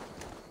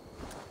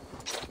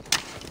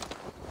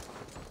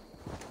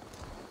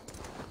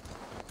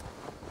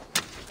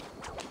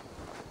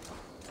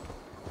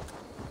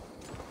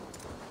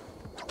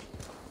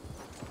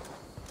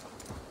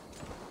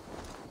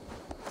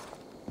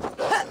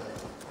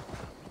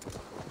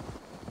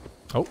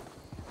 Oh,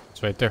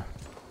 it's right there.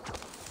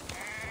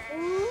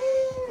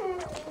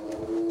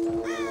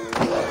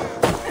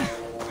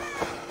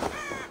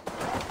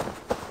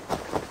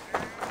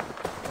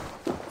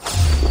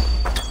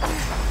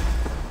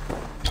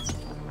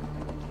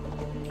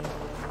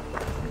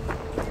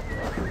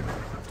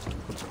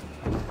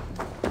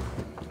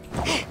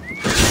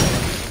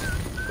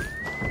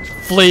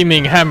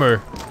 Flaming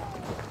hammer.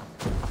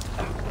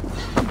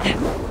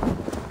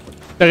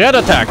 The red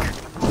attack.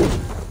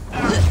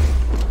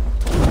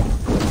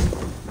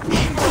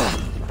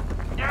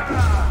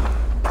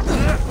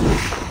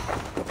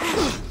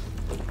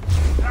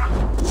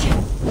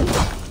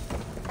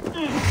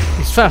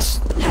 He's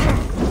fast.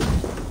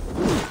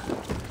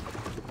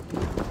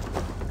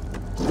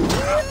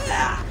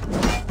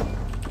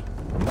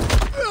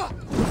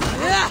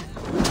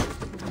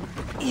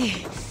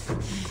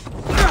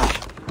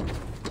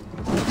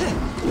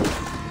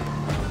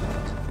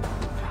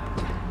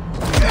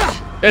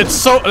 It's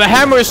so, the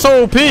hammer is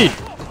so OP.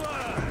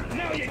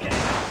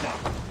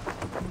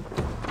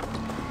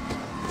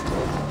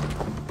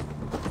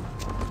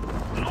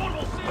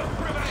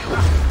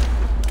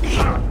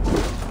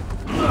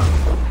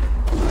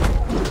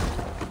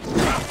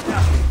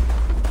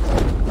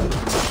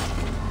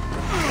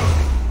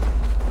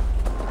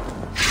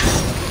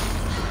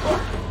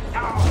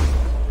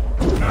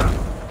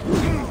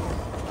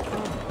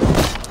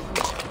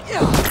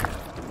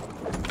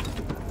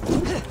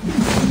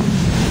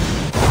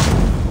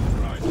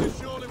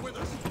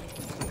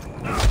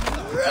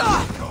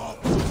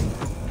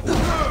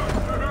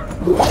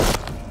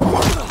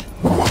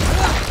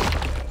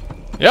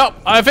 Yep,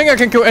 I think I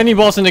can kill any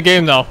boss in the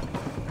game now.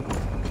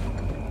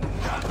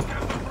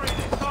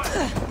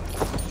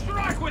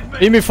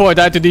 Even before I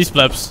die to these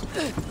plebs.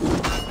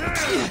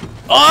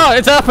 Oh,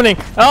 it's happening!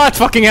 Oh, it's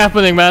fucking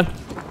happening, man.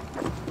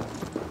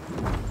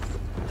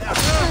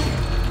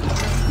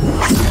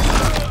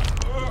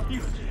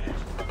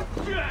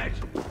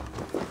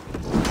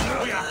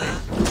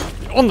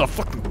 On the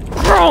fucking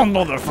ground,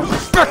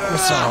 motherfucker! Back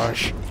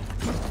massage!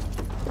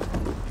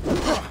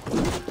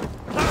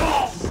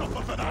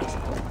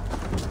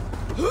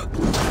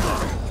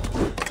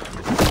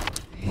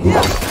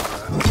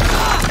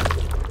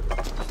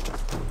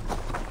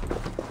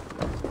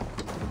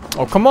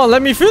 Oh, come on,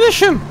 let me finish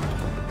him.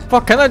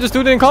 Fuck, can I just do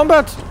it in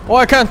combat? Oh,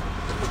 I can.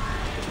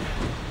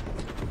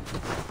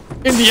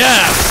 In the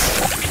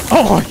ass.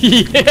 Oh,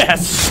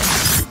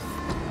 yes.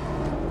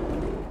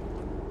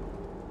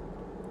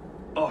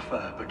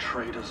 Offa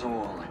betrayed us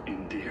all,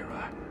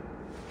 Indira.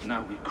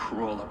 Now we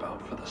crawl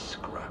about for the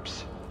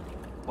scraps.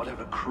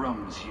 Whatever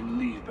crumbs you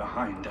leave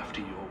behind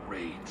after your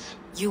raids.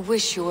 You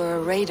wish you were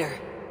a raider,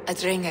 a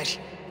dringer.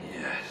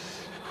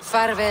 Yes.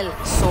 Farewell,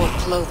 sword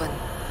cloven.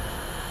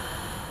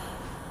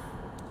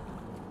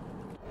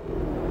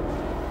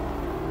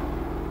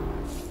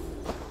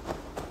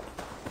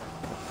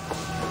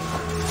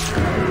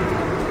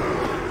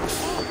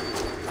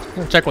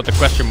 Check what the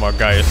question mark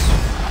guy is.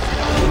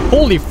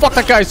 Holy fuck,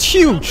 that guy is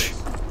huge!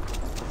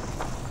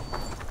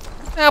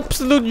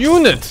 Absolute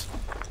unit!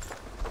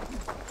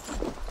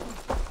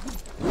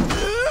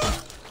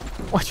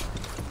 What?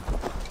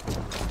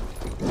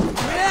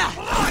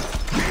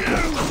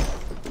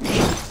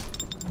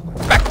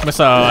 Back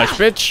massage,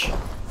 bitch!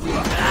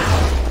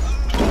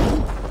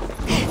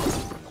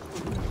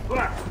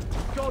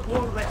 God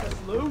won't let us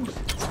lose.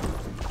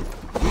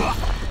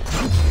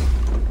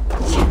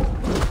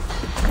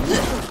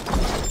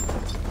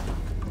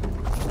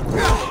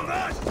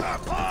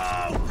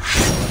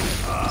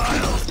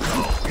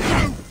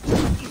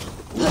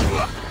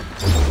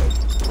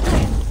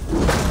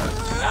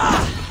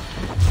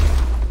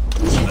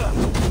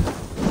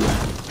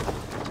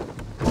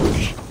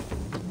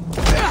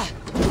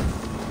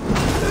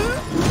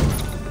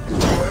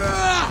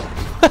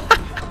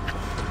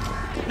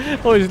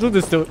 Oh, he's doing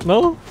this still.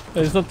 No?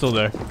 He's not still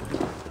there.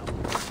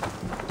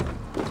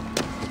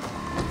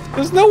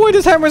 There's no way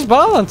this hammer is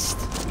balanced.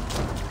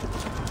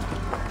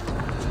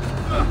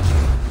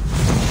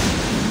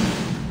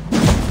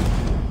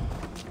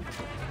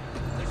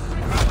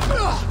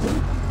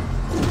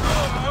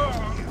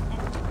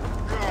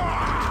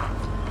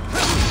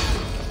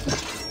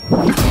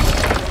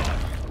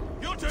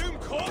 Your doom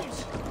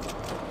comes.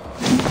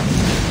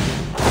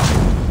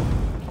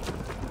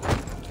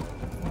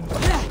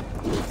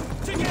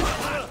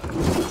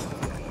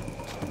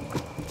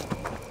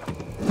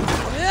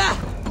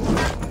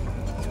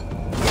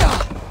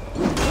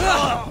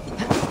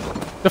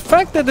 The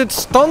fact that it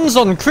stuns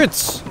on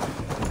crits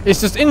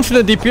is just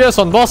infinite DPS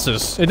on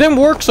bosses. It didn't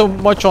work so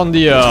much on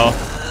the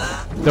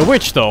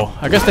witch though.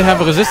 I guess they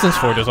have a resistance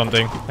for it or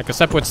something, like a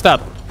separate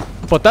stat.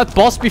 But that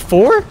boss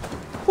before,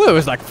 well, it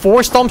was like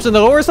 4 stomps in a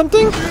row or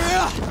something.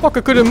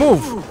 Fucker couldn't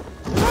move.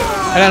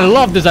 And I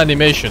love this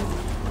animation.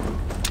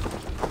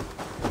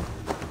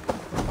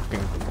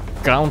 Fucking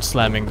ground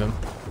slamming them.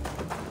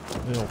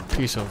 Little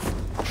piece of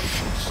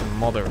some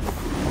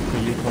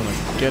motherfucker, you wanna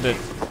get it?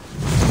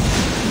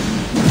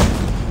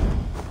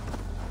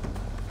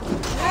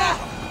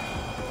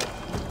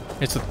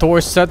 It's a Thor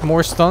set,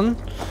 more stun.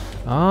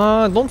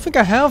 I don't think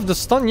I have the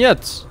stun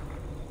yet.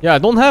 Yeah, I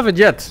don't have it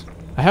yet.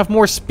 I have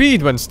more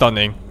speed when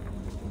stunning.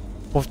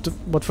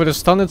 But for the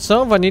stun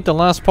itself, I need the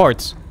last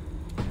part.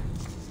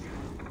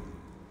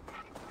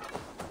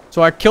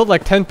 So I killed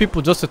like 10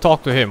 people just to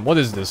talk to him. What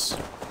is this?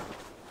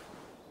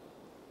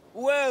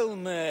 Well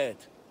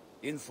met.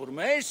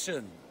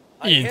 Information.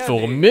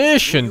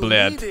 Information,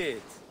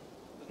 bled.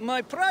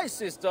 My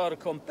prices are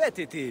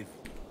competitive.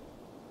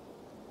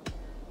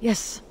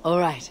 Yes, all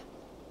right.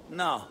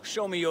 Now,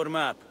 show me your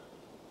map.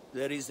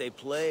 There is a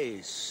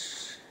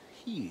place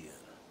here.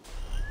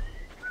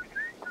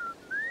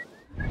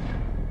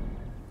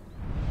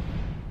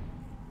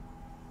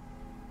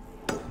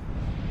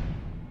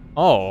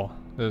 Oh.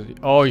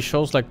 Oh, he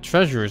shows like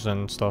treasures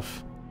and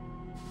stuff.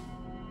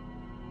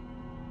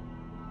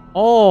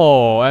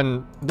 Oh,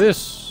 and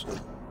this.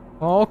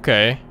 Oh,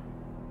 okay.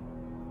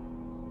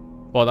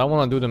 But I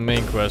want to do the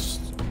main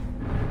quest.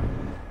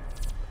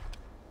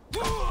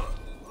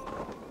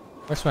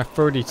 Where's my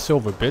 30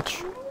 silver,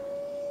 bitch?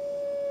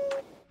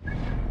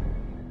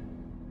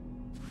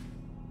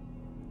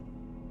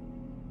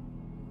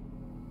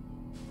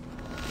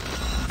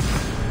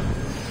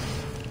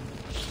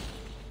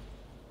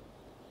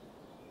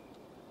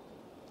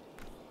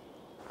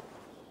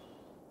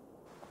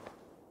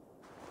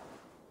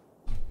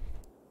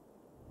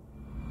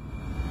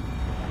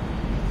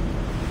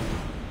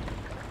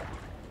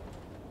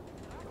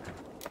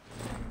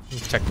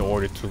 Let's check the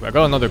order too. I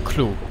got another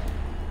clue.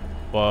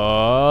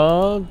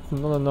 But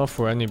not enough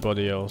for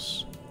anybody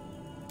else.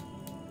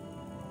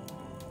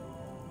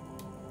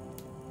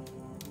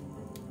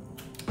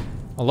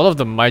 A lot of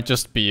them might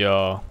just be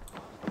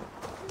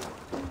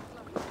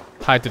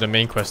tied to the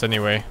main quest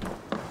anyway.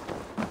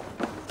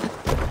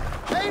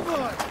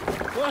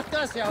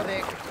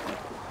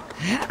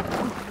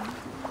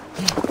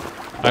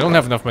 I don't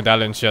have enough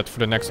medallions yet for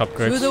the next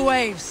upgrade. Through the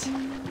waves.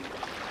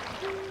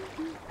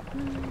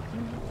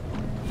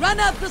 Run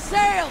up the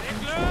sail!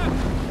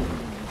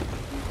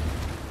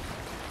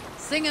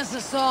 Sing us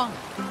a song.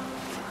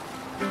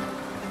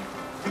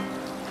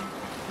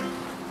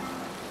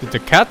 Did the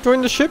cat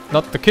join the ship?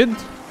 Not the kid?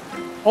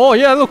 Oh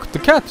yeah, look, the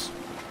cat.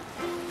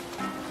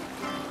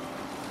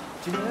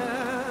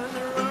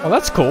 Oh,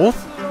 that's cool.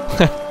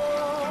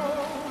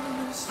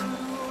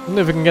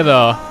 wonder if we can get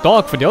a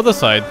dog for the other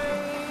side.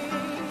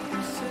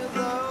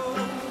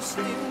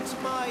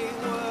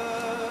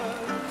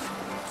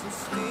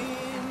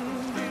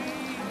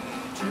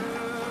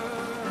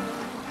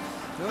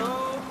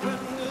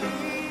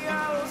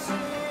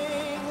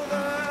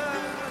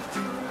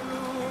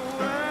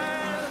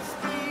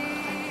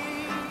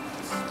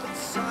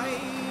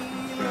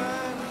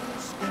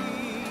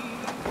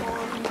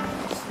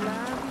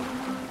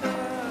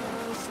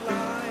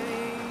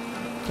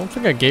 I don't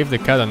think I gave the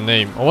cat a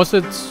name. Or was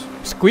it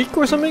Squeak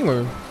or something?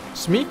 Or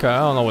Smeek? I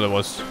don't know what it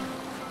was.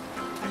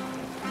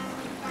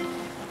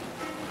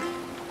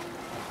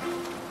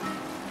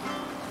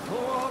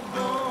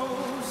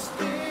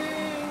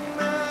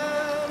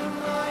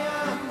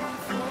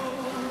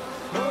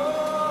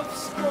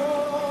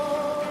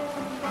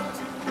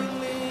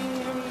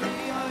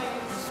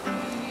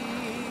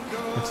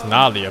 It's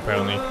Nali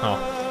apparently.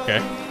 Oh, okay.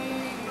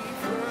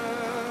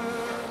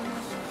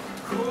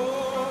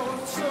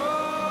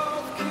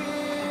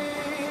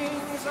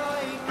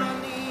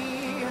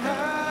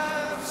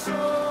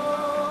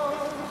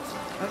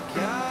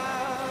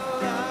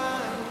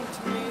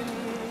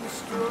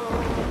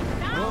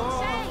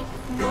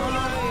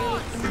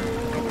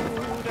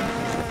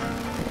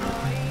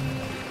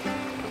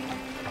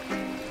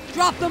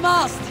 Drop the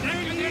mast!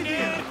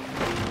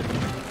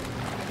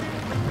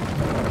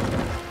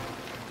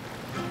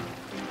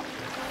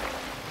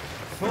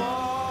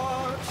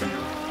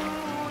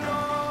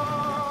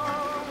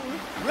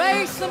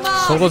 Raise the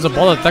mast! So does the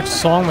bot attack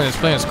song when it's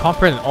playing as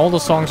copyright and all the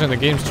songs in the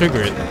games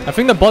trigger it? I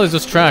think the bot is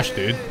just trash,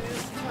 dude.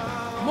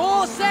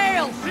 More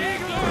sails!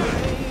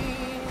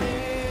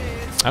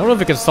 I don't know if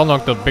we can stun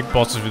lock the big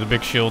bosses with the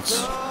big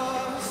shields.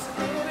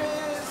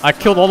 I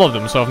killed all of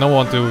them, so I have no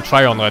one to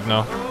try on right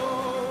now.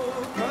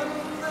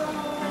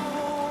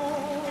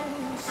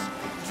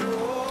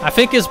 I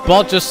think his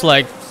bot just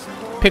like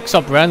picks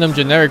up random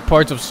generic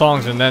parts of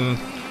songs and then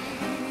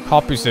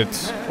copies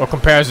it or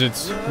compares it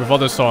with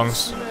other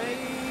songs.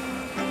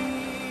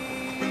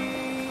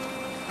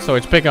 So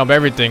it's picking up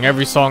everything,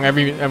 every song,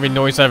 every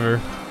noise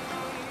ever.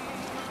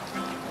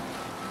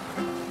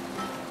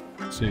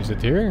 So is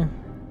it here?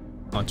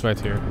 Oh, it's right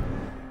here.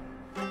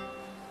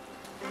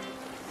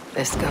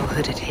 Best go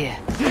hooded here.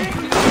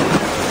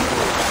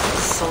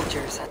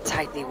 Soldiers are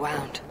tightly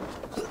wound.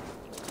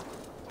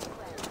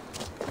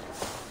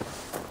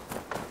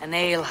 An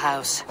ale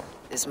house.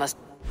 This must...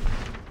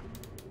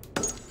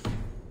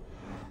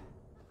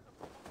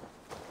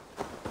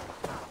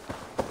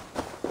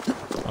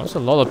 There's a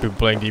lot of people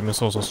playing Demon's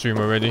Souls on stream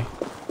already.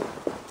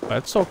 But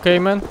it's okay,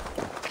 man.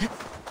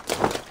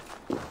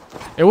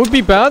 It would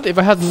be bad if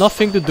I had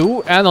nothing to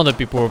do and other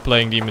people were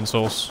playing Demon's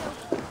Souls.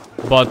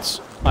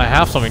 But I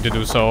have something to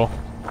do, so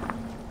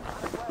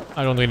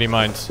I don't really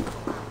mind.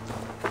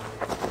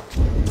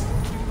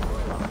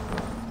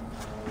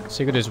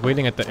 Sigurd is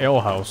waiting at the ale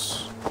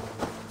house.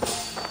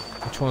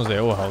 Which one's the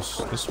ale house?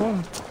 This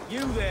one?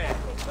 You there?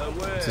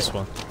 It's this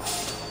one.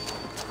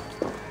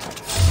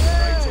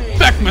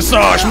 Back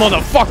massage,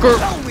 motherfucker!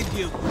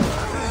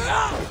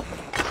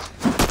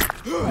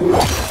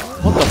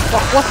 What the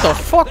fuck? What the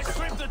fuck?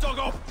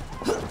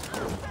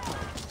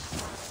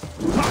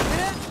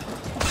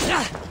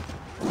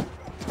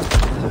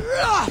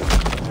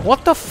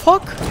 What the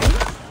fuck?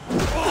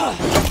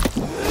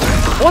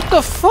 What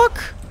the fuck?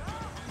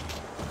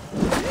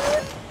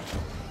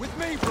 With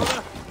me,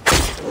 brother.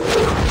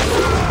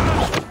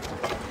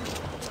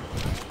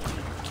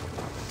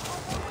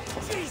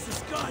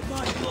 Jesus God,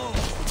 my Lord.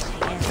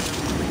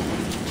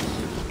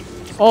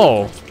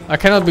 Oh, I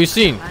cannot be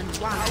seen.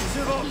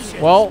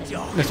 Well,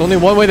 there's only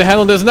one way to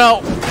handle this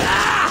now.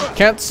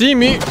 Can't see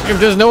me if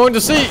there's no one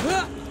to see.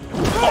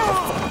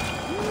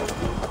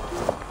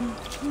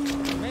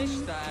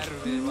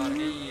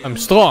 I'm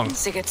strong.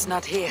 Sigurd's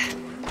not here.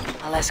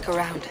 I'll ask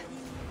around.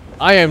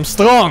 I am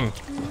strong.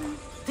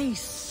 These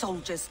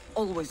soldiers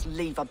always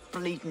leave a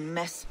bleeding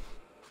mess.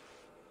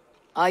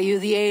 Are you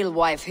the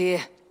alewife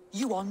here?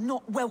 You are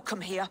not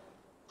welcome here.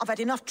 I've had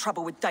enough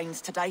trouble with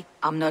Danes today.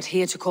 I'm not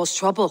here to cause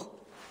trouble.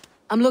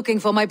 I'm looking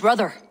for my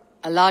brother,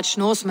 a large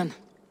Norseman.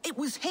 It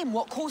was him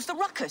what caused the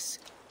ruckus.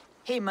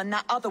 Him and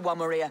that other one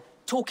were here,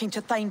 talking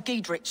to Thane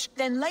Giedrich.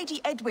 Then Lady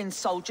Edwin's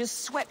soldiers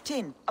swept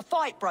in. A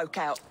fight broke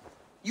out.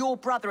 Your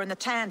brother and the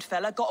tanned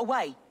fella got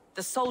away.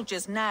 The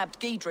soldiers nabbed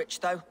Giedrich,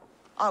 though.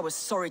 I was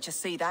sorry to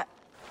see that.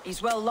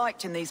 He's well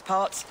liked in these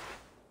parts.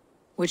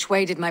 Which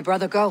way did my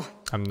brother go?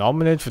 I'm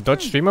nominated for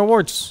Dutch Stream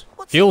Awards.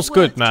 What's Feels it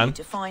good, worth man.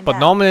 to find But out?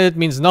 nominated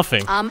means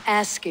nothing. I'm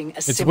asking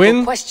a simple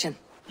win. question.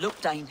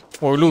 Look, Dane.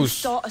 Or you lose.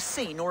 start a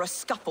scene or a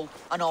scuffle,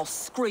 and I'll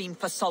scream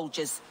for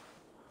soldiers.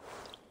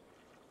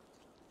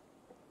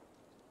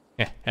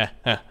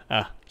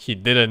 He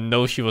didn't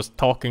know she was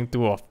talking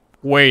to a...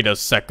 Wait a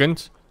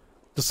second.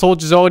 The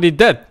soldier's already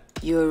dead.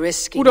 You're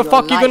risking Who the your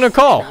fuck you gonna life,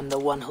 call? and I'm the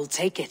one who'll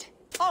take it.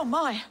 Oh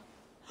my!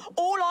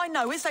 All I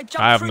know is they jumped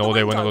I have through no the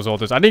idea when it window. was all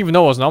this. I didn't even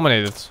know I was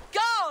nominated.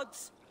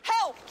 Guards!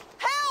 Help!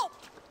 Help!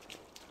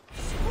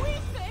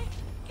 Squeeze me!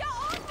 Get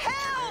on!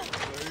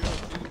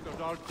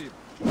 Help!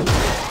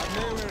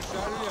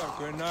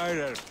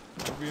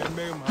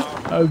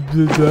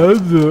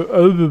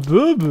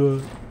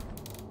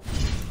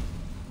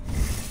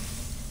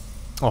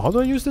 Oh, how do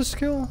I use this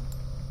skill?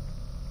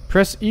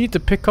 Press E to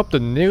pick up the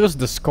nearest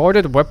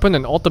discarded weapon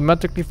and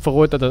automatically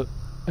throw it at the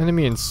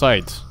enemy in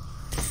sight.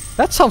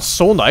 That sounds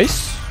so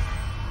nice.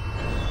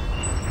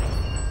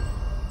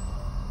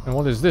 And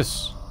what is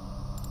this?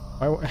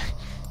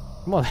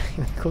 Come on,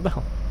 go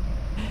down.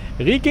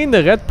 Regain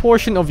the red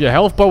portion of your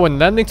health bar when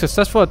landing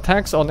successful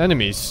attacks on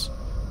enemies.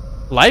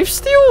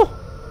 Lifesteal?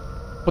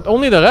 But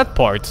only the red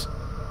part.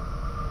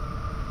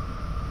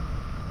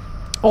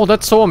 Oh,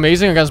 that's so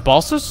amazing against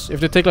bosses. If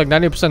they take like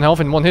 90% health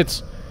in one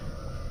hit,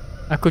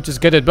 I could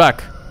just get it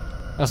back.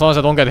 As long as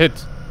I don't get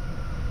hit.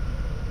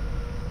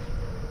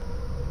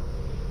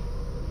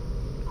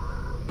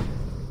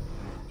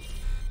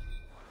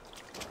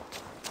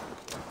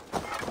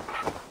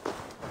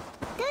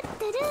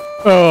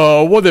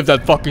 Oh, what if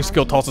that fucking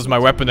skill tosses my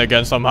weapon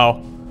again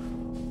somehow?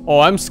 Oh,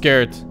 I'm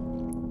scared.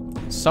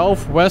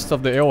 Southwest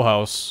of the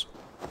alehouse.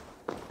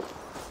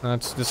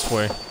 That's this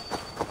way.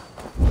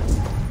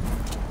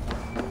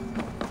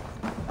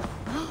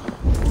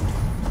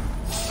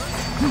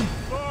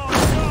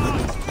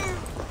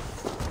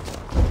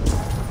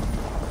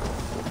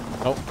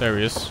 Oh, there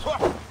he is.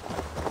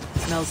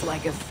 Smells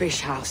like a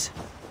fish house.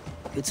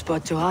 Good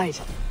spot to hide.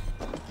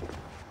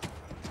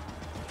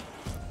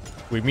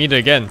 We meet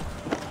again.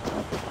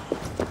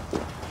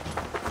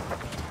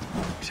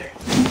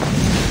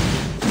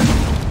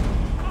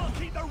 I'll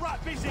keep the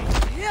rat busy.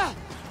 Yeah.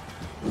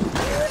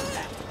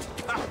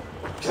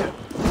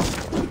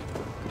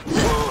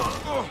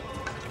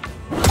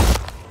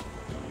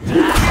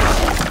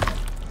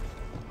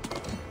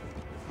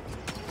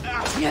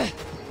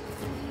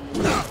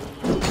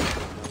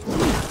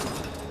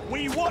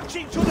 We watch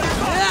each other.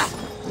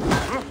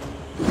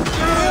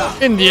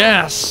 In the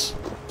ass!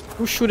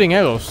 Who's shooting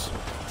arrows?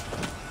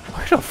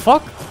 Where the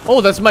fuck?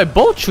 Oh, that's my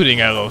boat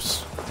shooting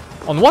arrows.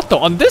 On what though?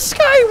 On this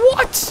guy?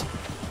 What?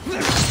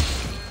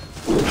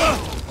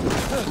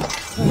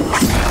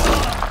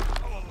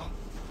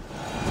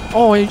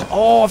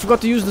 Oh, I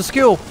forgot to use the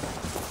skill.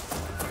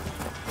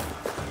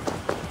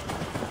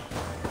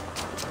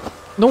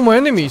 No more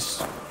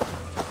enemies.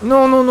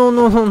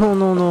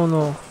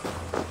 No.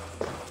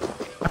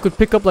 I could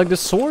pick up like this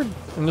sword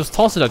and just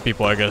toss it at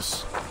people, I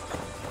guess.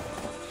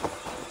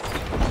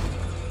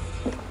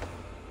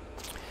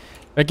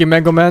 Thank you,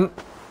 Mango Man,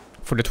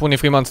 for the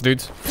 23 months,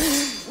 dude.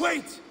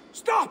 Wait!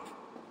 Stop!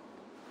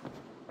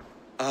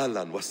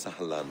 Ahlan wa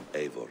sahlan,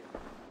 Eivor.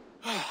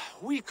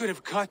 We could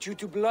have cut you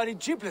to bloody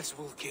giblets,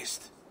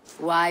 Wolfkist.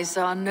 Why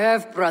so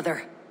unnerved,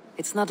 brother?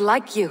 It's not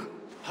like you.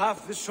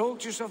 Half the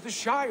soldiers of the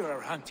Shire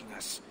are hunting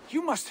us.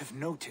 You must have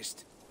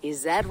noticed.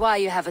 Is that why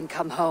you haven't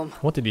come home?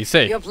 What did he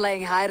say? You're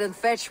playing hide and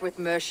fetch with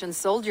Mercian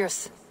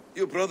soldiers.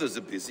 Your brother's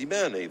a busy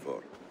man,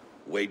 Eivor.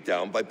 Weighed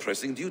down by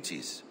pressing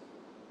duties.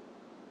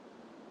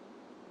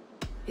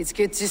 It's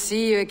good to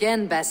see you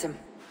again, Basim.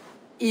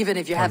 Even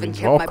if you haven't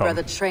kept welcome. my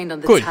brother trained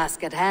on the Good.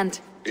 task at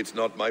hand. It's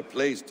not my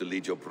place to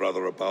lead your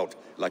brother about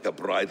like a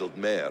bridled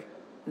mare.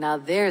 Now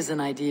there's an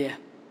idea.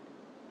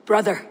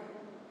 Brother,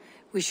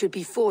 we should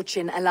be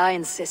forging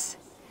alliances.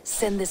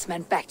 Send this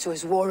man back to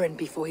his warren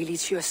before he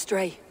leads you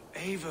astray.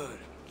 Eivor,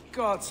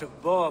 gods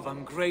above,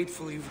 I'm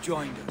grateful you've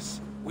joined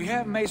us. We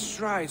have made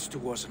strides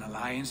towards an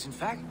alliance, in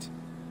fact.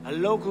 A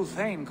local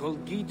thane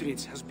called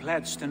Giedrich has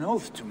pledged an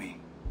oath to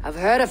me. I've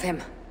heard of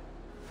him.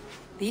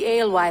 The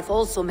alewife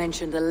also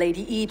mentioned a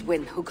Lady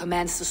Edwin who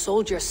commands the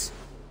soldiers.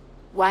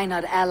 Why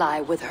not ally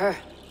with her?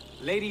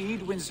 Lady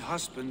Edwin's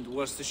husband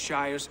was the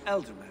Shire's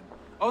elderman,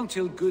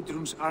 until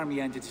Gudrun's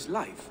army ended his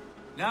life.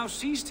 Now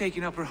she's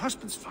taking up her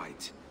husband's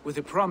fight, with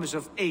the promise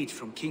of aid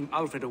from King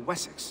Alfred of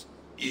Wessex.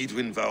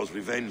 Edwin vows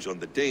revenge on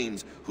the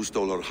Danes who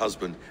stole her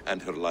husband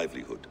and her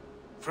livelihood.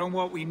 From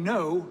what we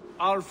know,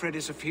 Alfred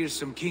is a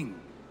fearsome king.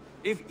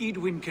 If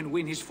Edwin can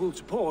win his full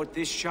support,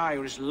 this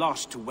Shire is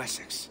lost to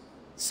Wessex.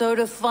 So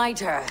to fight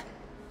her,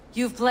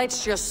 you've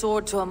pledged your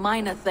sword to a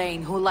minor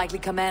thane who likely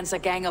commands a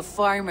gang of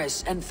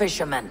farmers and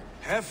fishermen.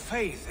 Have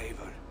faith,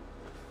 Eivor.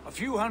 A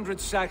few hundred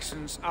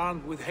Saxons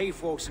armed with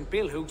hayforks and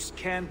billhooks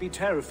can be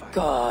terrifying.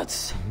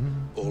 Gods.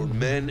 All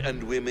men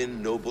and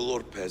women, noble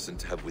or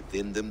peasant, have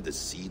within them the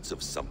seeds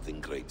of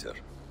something greater.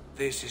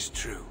 This is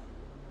true.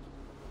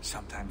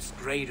 Sometimes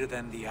greater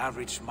than the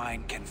average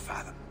mind can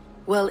fathom.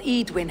 Well,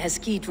 Edwin has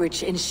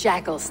Giedrich in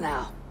shackles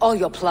now. All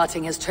your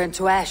plotting has turned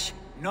to ash.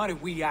 Not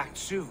if we act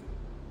soon.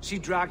 She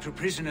dragged her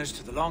prisoners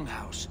to the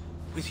Longhouse.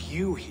 With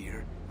you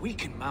here, we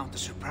can mount a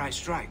surprise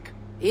strike.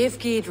 If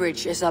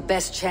Giedrich is our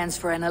best chance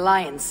for an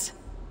alliance,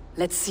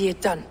 let's see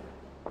it done.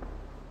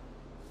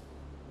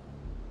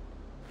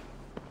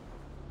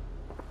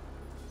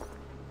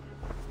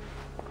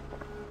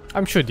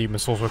 I'm sure Demon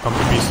Souls will come to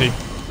PC.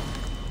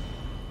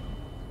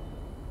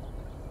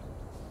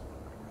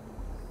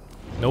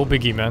 No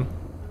biggie, man.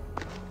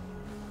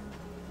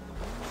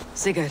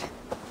 Sigurd,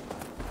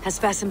 has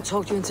Basim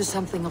talked you into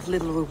something of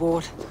little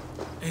reward?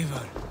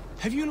 Eivor,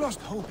 have you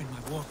lost hope in my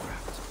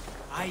warcraft?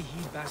 I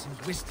heed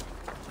Basim's wisdom,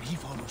 but he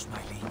follows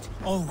my lead.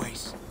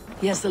 Always.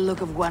 He has the look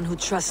of one who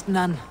trusts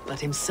none but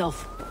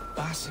himself.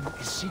 Basim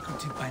is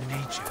secretive by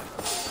nature,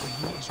 but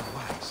he is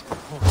wise.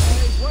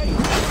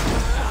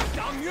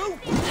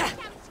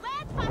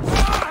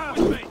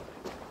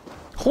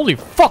 Holy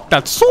fuck,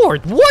 that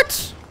sword!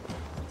 What?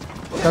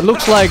 That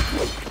looks like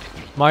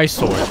my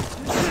sword.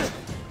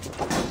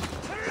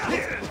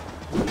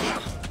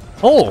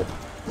 Oh!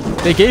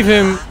 They gave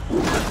him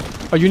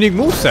a unique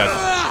moveset.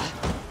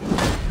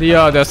 The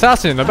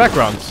assassin in the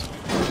background.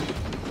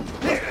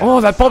 Oh,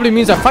 that probably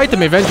means I fight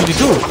them eventually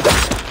too.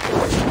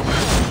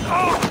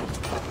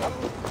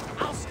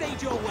 I'll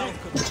stage your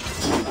welcome.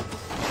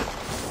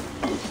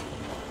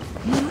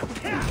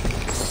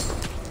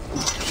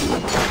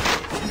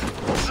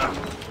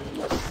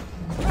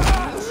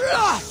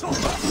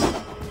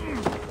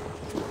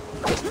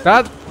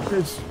 That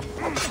is...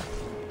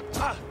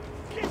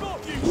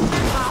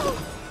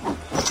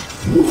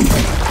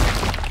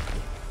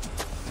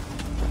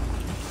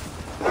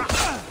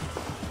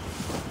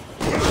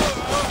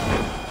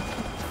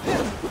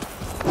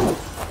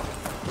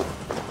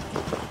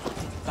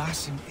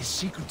 Basim is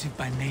secretive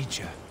by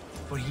nature,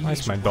 but he Why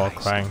is is my dog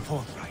wise crying? and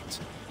forthright,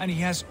 and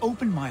he has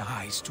opened my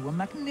eyes to a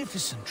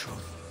magnificent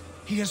truth.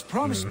 He has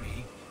promised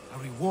me a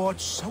reward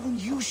so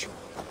unusual,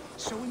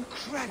 so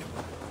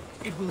incredible,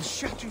 it will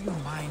shatter your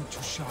mind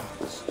to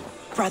shards.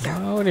 Brother,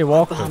 I already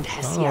walked Bond it.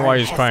 has I don't the know why iron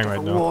he's heft crying of right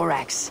a now. war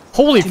axe.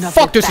 Holy Do not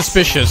fuck, let they're Basim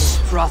suspicious.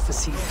 have his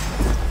prophecy.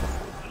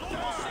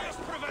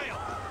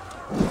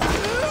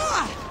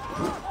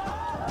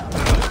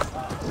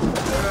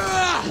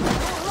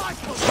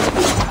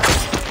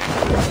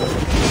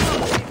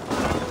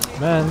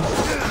 Man.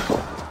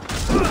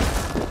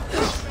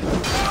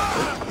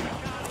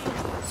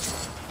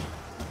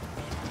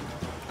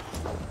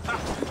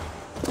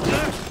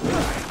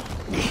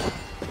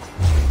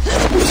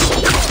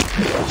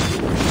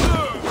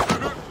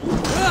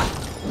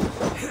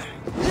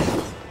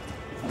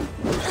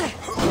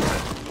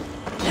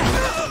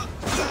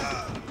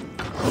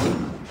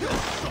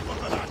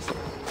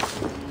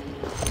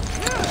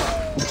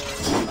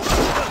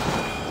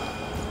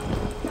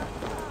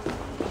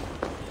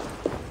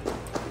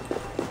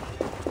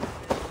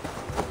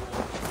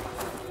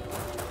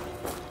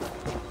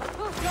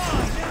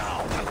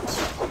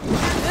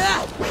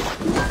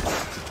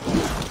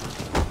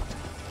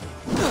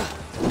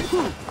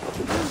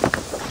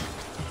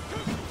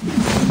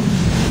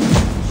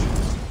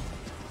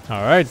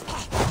 All right.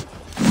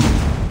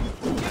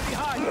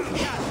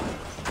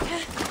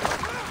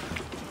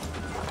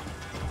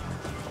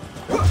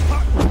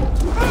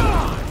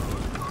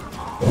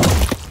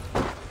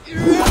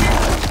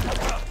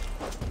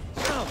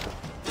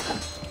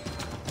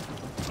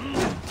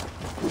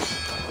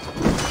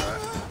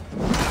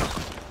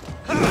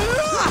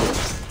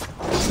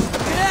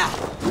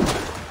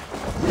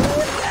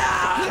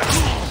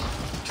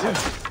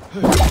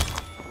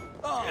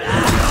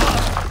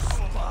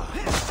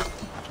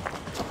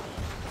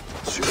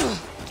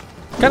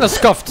 Kinda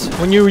scuffed.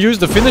 When you use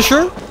the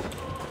finisher,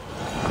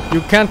 you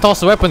can't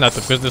toss a weapon at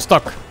them because they're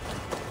stuck.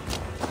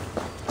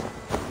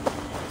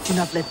 Do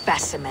not let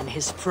Basim and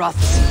his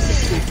prophecies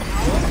escape.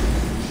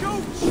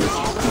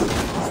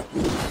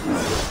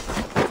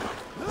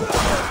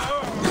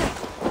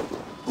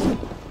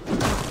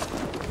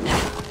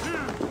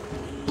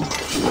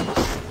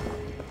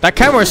 That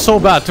camera is so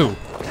bad too.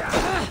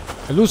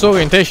 I lose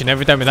orientation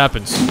every time it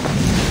happens.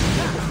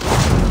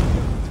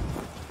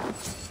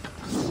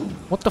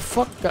 What the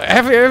fuck?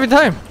 Every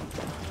time.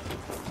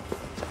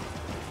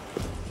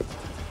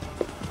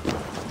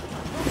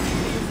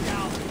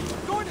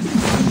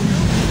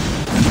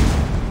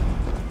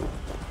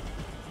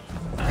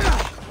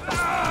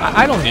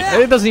 I don't need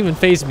it. Doesn't even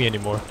faze me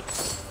anymore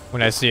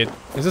when I see it.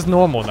 It's just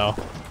normal now.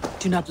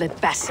 Do not let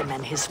Basim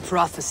and his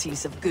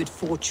prophecies of good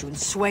fortune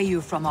sway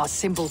you from our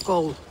simple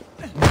goal.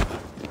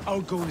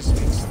 Our goal is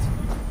fixed.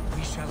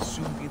 We shall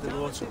soon be the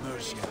lords of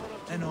Mercia,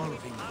 and all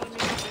of England.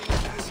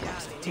 Basim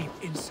has a deep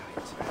insight.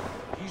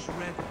 He's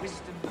read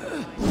wisdom.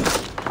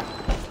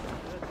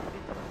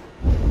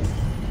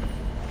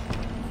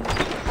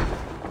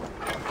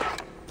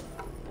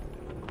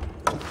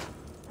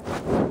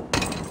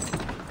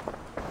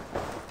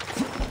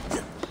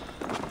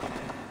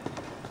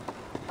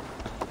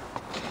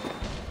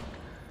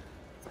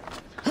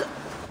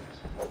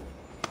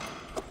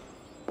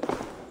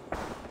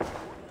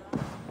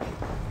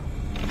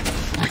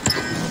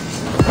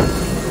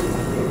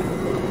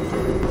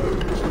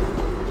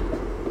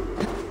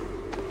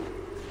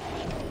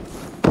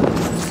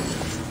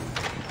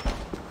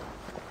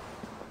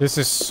 This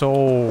is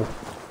so...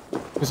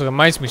 This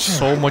reminds me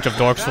so much of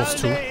Dark Souls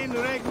 2.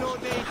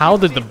 How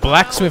did the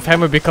blacksmith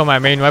hammer become my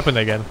main weapon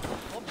again?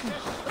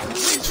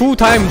 2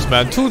 times,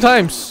 man. 2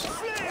 times.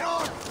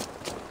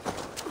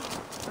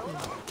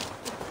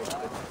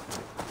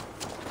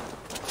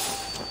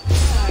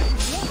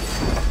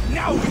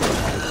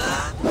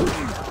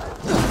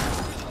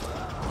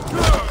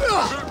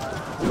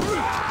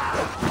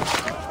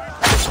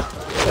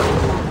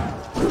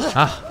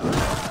 Ah.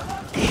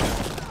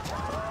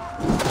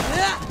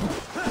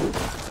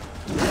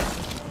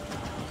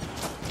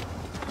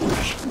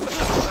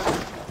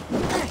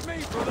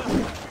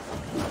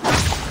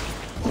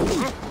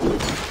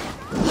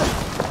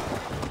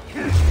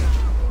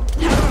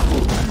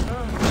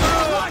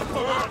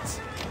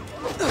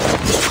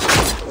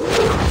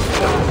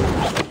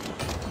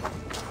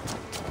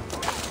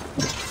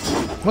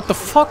 What the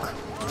fuck?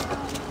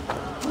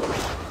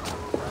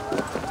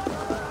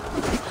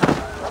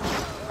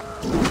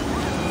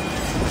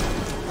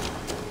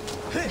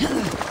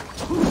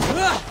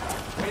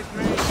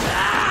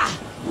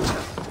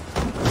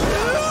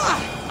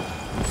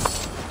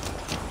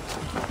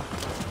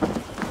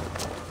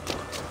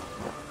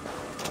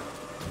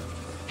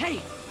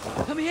 Hey,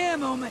 come here a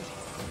moment.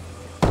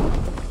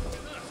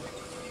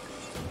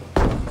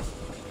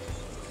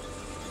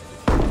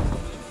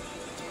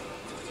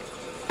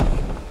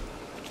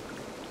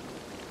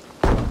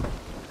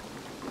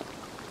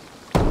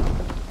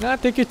 Nah,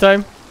 take your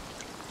time.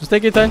 Just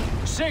take your time.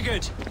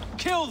 Sigurd,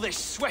 kill this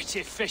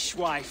sweaty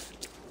fishwife.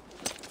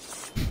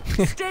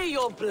 Stay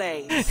your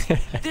blaze.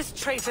 This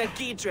traitor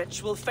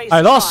Giedrich will face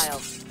I lost.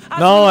 trial.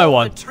 No, I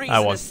won. The I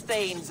won. treasonous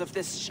thanes of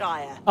this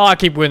shire. Oh, I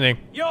keep winning.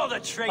 You're the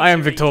traitor. I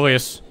am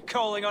victorious.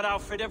 Calling on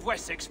Alfred of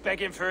Wessex,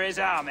 begging for his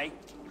army.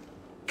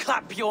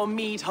 Clap your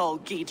mead hole,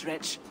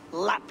 Giedrich,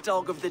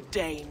 lapdog of the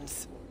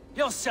Danes.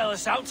 You'll sell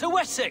us out to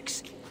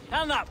Wessex,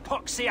 and that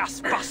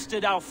poxy-ass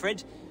bastard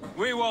Alfred.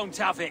 We won't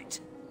have it.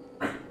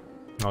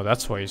 Oh,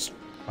 that's why he's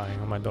spying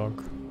on my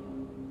dog.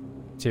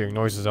 He's hearing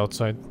noises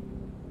outside.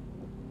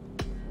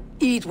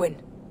 Edwin,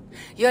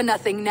 you're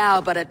nothing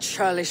now but a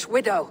churlish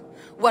widow.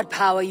 What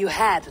power you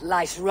had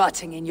lies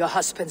rotting in your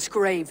husband's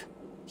grave.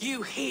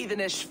 You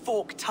heathenish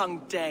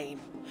fork-tongued Dane.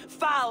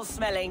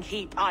 Foul-smelling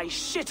heap, I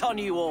shit on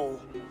you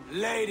all.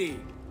 Lady,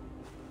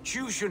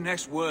 choose your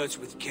next words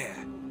with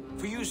care.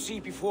 For you see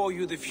before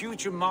you the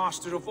future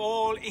master of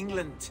all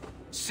England,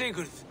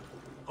 Sigurd,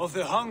 of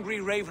the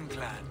hungry Raven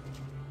clan.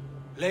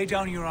 Lay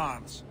down your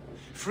arms.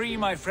 Free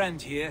my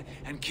friend here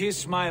and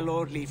kiss my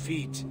lordly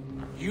feet.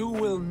 You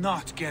will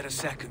not get a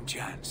second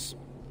chance.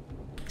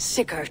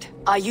 Sigurd,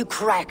 are you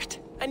cracked?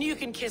 And you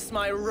can kiss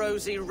my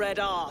rosy red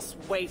ass,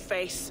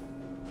 wayface.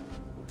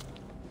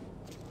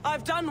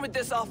 I've done with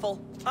this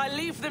offal. I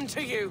leave them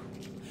to you.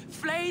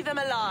 Flay them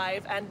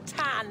alive and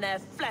tan their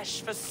flesh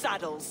for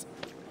saddles.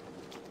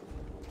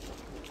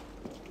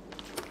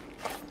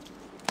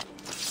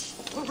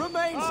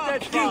 Remain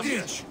steadfast.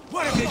 Giedrich,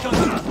 what have you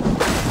done?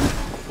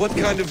 What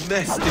kind of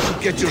mess did you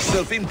get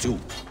yourself into?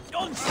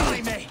 Don't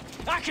silly me.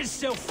 I can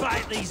still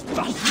fight these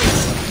bastards.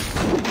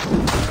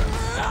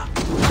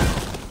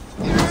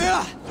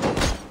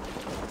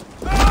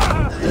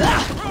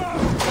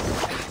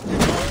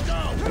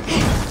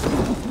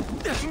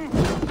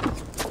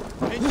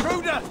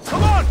 Intruder,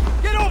 come on,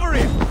 get over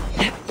here!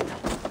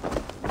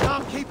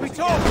 Can't keep it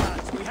up.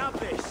 Lads, we have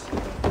this.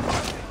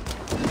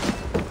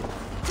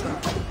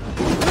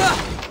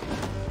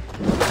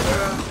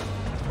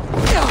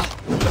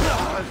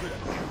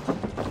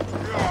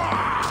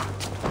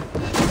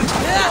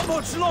 How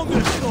much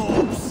longer,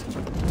 Storms?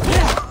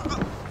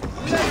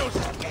 Let us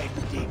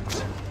end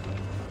it.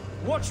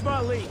 Watch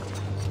my lead.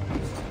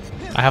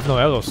 I have no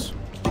arrows.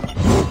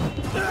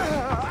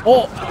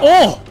 Oh!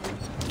 Oh!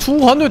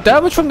 200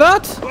 damage from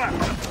that? We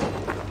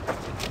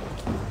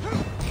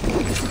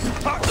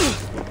have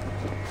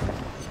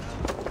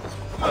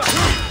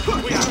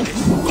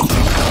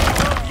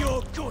this.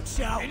 Your guts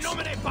out. In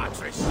nomine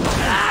Patris.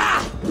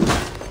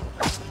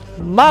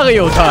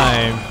 Mario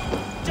time!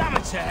 Damn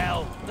it to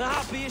hell. The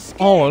happiest.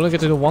 Oh, look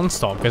at the one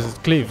stop because it's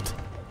cleaved.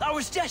 I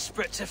was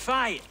desperate to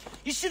fight.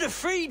 You should have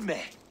freed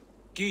me.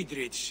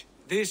 Giedrich,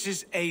 this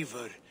is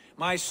Eivor,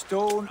 my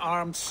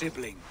stone-armed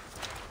sibling.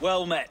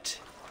 Well met.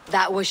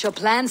 That was your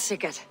plan,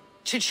 Sigurd.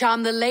 To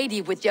charm the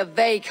lady with your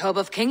vague hope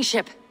of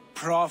kingship.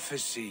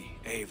 Prophecy,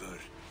 Eivor,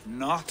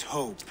 not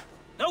hope.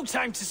 No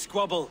time to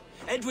squabble.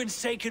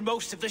 Edwin's taken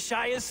most of the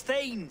Shire's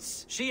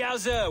thanes. She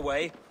has her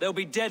way. They'll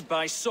be dead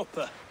by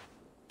supper.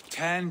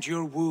 Tend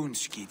your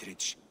wounds,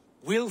 Giedrich.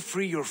 We'll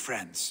free your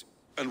friends.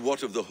 And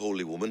what of the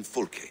holy woman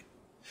Fulke?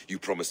 You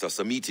promised us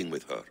a meeting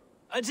with her.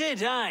 I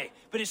did, aye.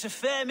 But it's a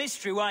fair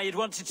mystery why you'd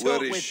want to talk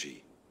with... Where is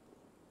she?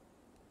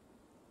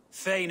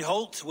 Thane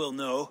Holt will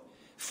know.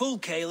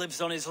 Fulke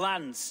lives on his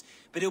lands,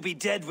 but he'll be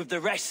dead with the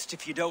rest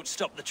if you don't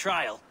stop the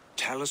trial.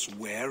 Tell us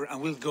where and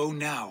we'll go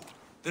now.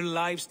 Their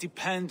lives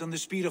depend on the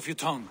speed of your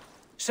tongue.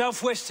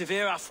 Southwest of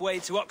here, halfway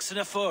to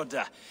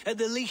Oxenaforda, at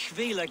the Lich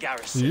Vila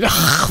garrison. Lich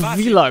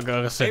Vila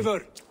garrison.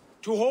 Eivor,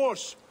 to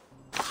horse.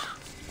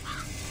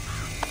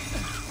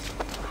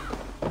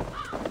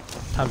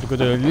 Time to go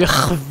to Lich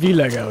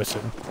Vila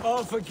garrison.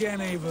 Off again,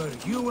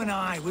 Eivor. You and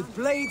I, with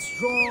blades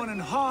drawn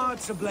and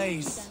hearts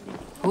ablaze.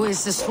 Who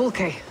is this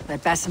Fulke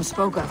that Basim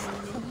spoke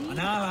of? An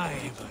ally,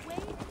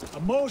 Eivor. A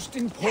most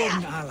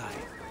important ally.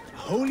 A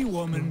holy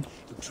woman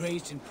who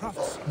trades in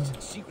prophecies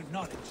and secret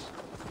knowledge.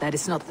 That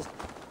is not the...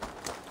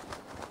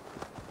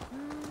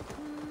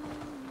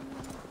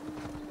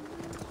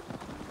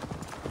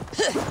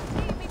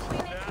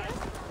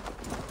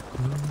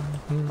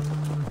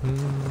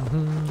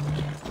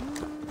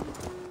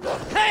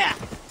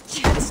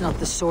 That is not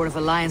the sort of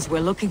alliance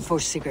we're looking for,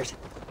 Sigurd.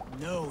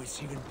 No,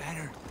 it's even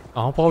better.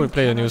 I'll probably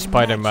play the new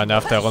Spider-Man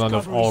after I run out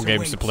of all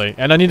games to play.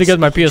 And I need to get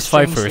my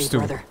PS5 first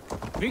too.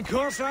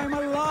 Because I'm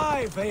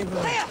alive,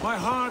 Eivor. My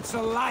heart's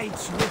alight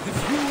with the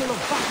fuel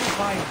of battle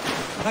fire.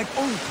 Like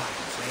old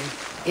times, eh?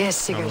 Yes,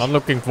 Sigurd. I'm not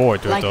looking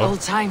forward to Like it though.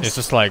 old times. It's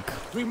just like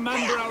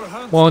Remember our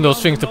hunt one of those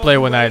down things the to play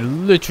when I Northern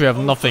Road? literally have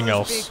Our nothing first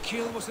else. big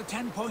kill was a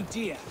 10-point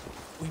deer.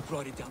 We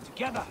brought it down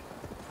together.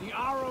 The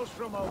arrows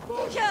from our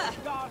bows,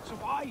 darts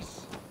of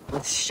ice.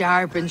 With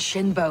sharpened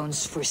shin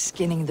bones for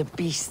skinning the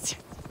beast.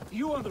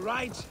 You on the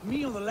right,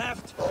 me on the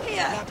left.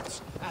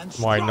 Leapt and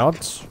Why struck.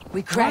 not?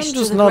 We crashed I'm to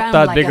just the not ground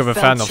that like big a of a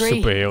felled fan of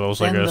tree.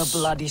 superheroes, I Then guess. the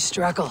bloody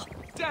struggle.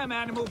 Damn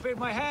animal bit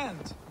my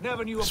hand.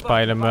 Never knew a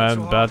Spider-Man,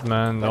 bug could bite so hard.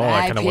 Batman, But oh,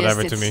 I kind of pierced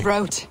whatever its to me.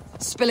 throat,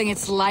 spilling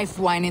its life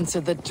wine into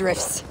the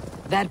drifts.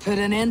 That put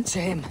an end to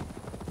him.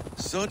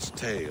 Such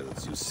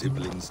tales you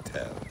siblings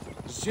tell.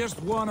 It's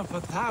just one of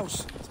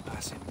 1,000,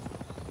 Basim.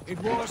 It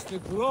was the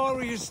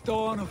glorious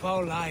dawn of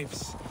our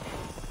lives.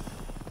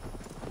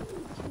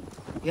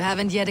 You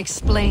haven't yet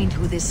explained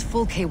who this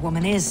Fulke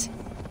woman is.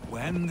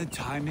 When the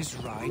time is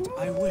right,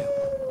 I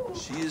will.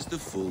 She is the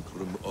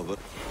fulcrum of a...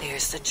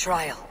 There's the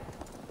trial.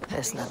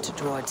 Best not to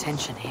draw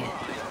attention here.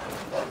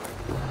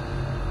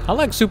 I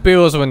like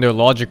superheroes when they're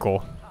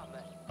logical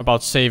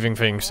about saving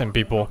things and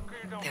people.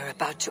 They're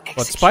about to execute.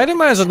 But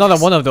Spider-Man is another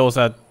one of those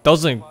that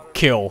doesn't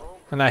kill.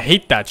 And I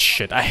hate that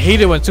shit. I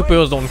hate it when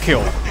superheroes don't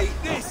kill.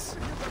 Take this!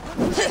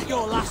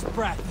 Your last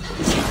breath.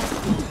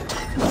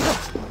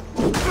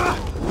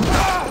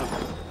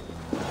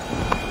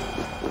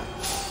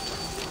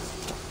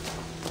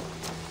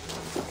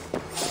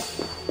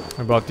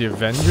 About the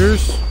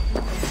Avengers?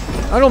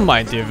 I don't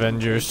mind the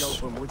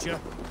Avengers.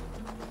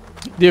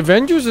 The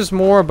Avengers is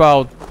more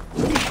about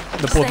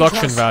the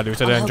production values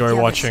that I enjoy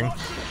watching.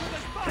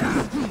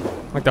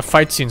 Like the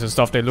fight scenes and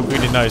stuff, they look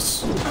really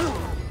nice.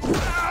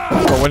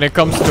 But when it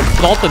comes to the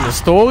plot and the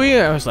story,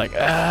 I was like,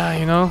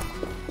 you know?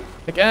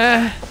 Like,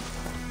 Down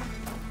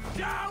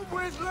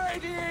with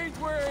Lady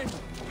Edwin!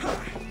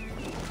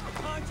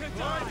 Time to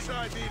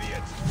die!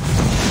 Idiot!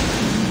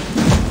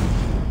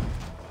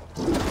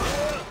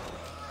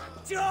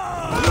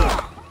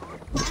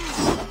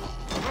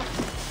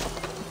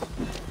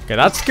 okay,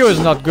 that skill is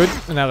not good,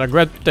 and I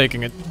regret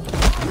taking it.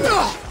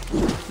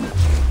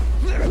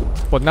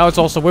 But now it's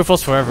also with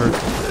us forever.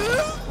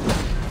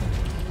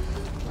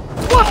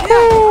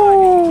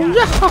 Wahoo!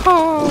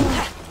 Yahoo!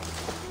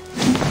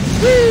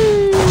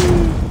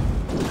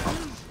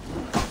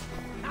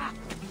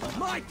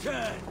 My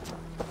turn!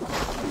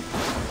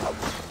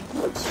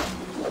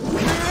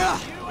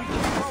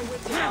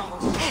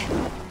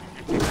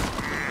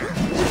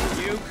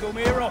 You come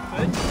here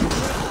often?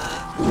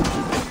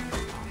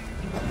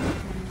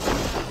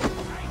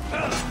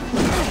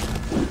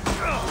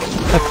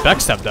 That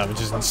backstab damage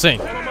is insane.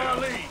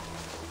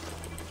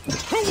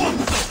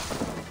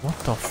 What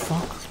the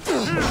fuck?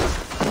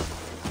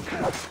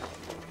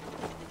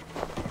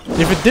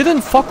 If it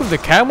didn't fuck with the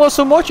camera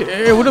so much,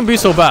 it wouldn't be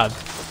so bad.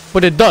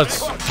 But it does,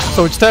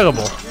 so it's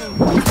terrible.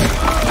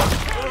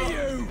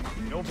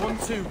 You're one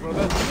too,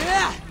 brother.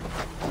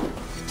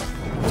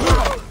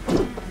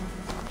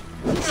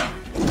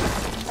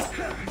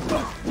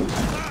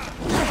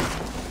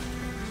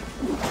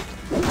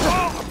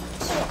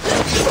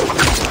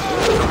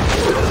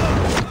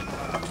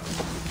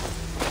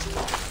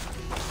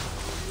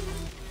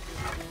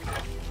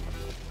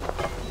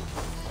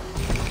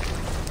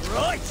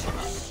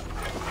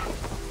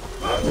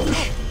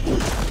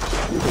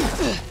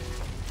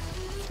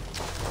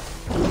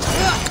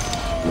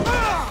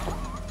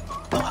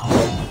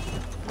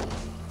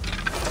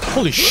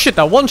 Holy shit,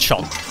 that one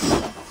shot!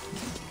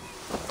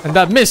 And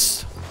that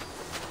miss!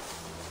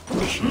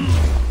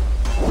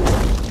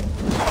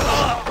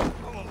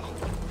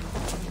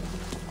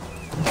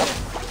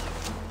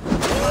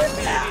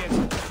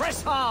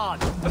 Press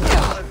hard!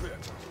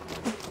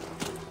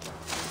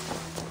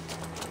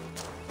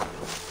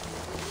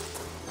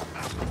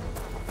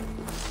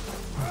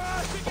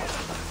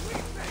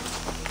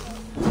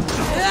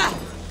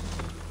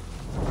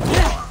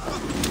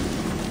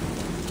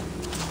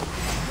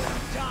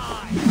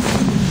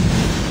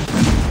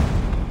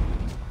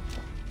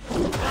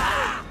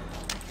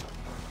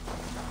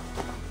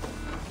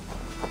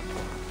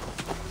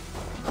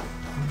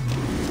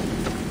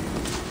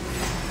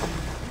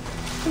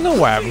 No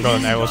way I haven't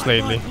gotten arrows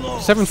lately.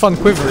 7 fun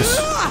quivers.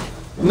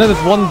 And then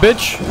that one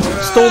bitch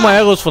stole my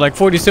arrows for like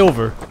 40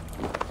 silver.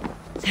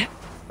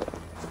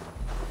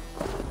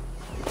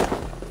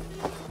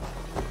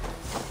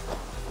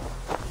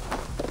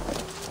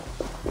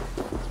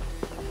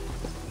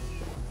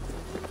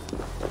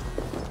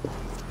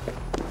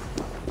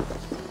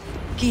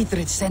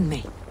 Githrid, send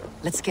me.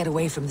 Let's get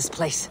away from this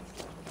place.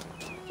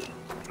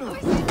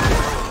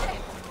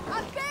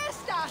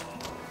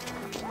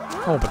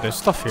 Oh, but there's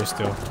stuff here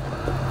still.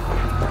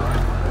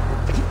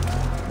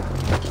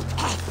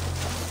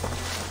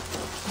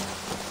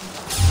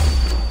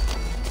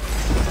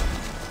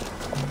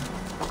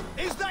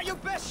 Is that your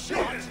best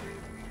shot?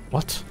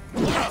 What?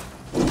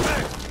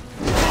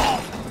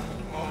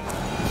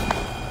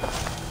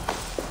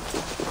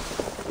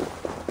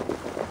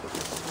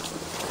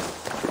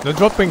 They're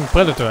dropping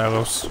predator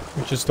arrows,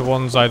 which is the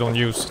ones I don't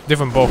use.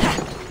 Different bow.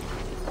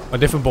 A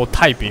different bow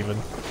type even.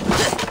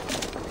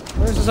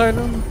 Where's this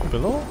item?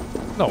 Below?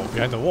 No,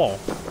 behind the wall.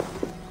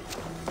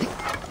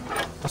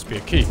 Must be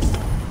a key.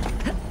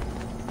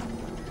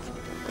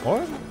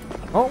 What?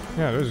 Oh,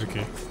 yeah, there's a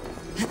key.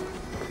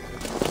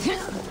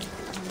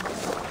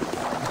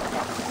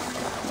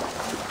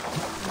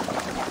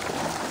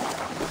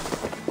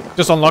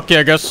 Just unlucky,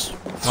 I guess.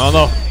 I don't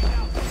know.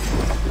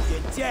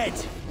 You're dead.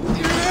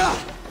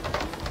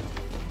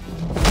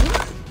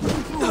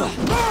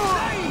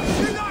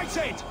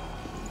 United.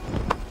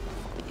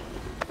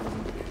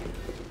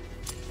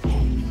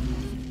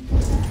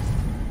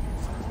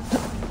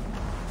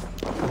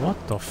 What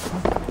the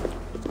fuck?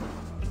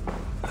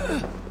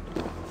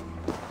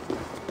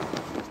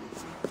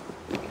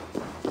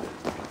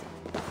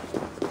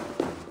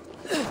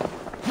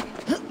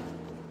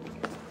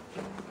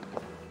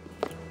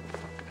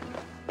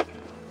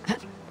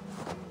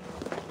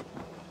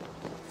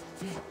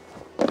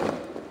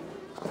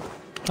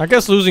 I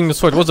guess losing the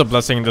sword was a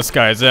blessing in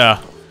disguise,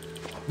 yeah.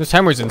 This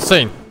hammer is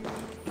insane.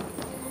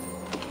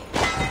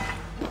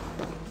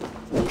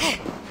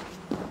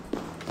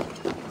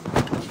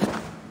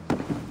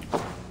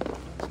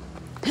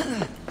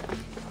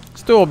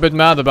 Still a bit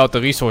mad about the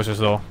resources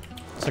though.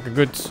 It's like a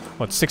good,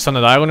 what,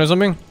 600 iron or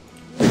something?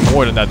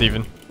 More than that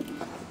even.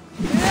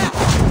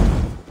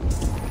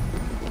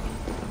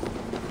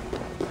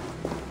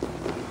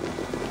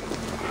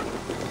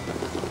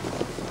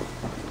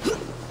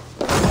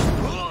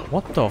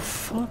 What the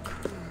fuck?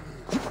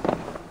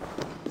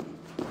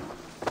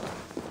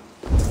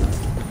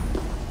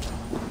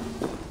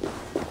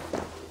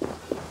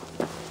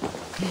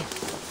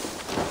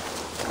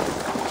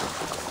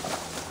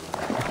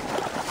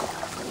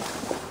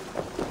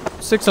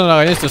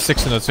 $600 is the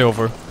 600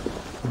 silver,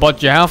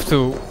 but you have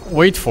to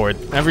wait for it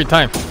every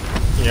time.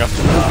 You have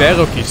to move the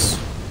arrow keys.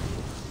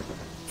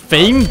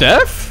 Fame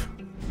death?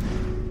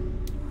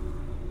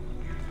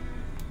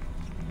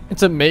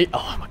 It's a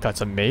oh my god,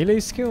 it's a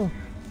melee skill?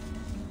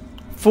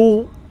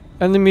 Fool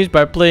enemies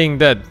by playing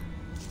dead.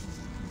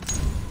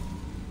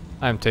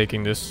 I'm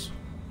taking this.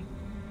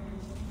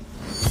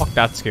 Fuck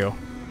that skill.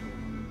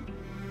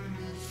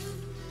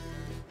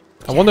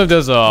 I wonder if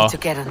there's a to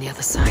get on the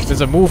other side.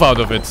 There's a move out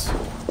of it.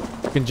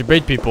 You can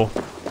debate people.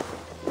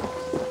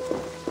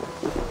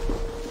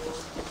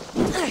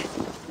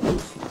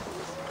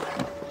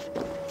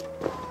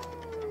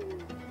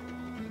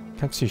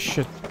 Can't see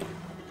shit.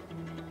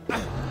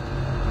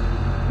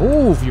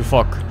 Move, you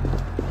fuck.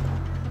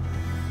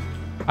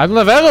 I don't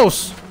have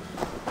arrows.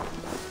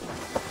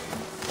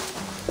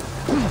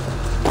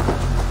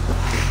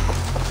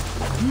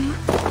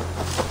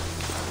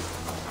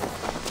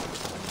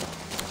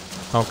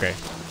 Okay.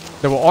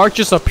 There were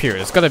arches up here.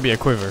 It's gotta be a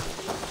quiver.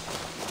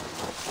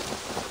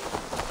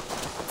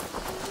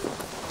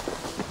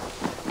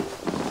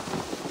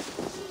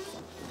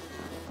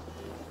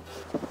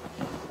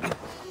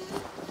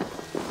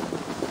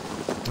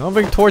 I don't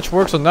think torch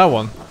works on that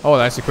one. Oh,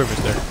 that's the quivers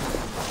there.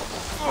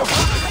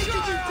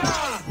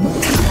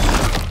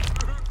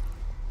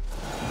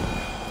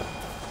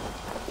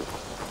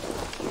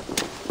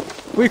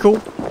 We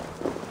cool.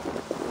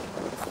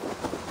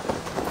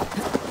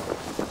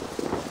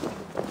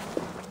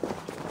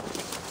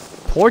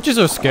 Torches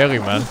are scary,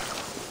 man.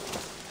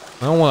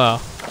 I don't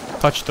wanna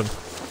touch them.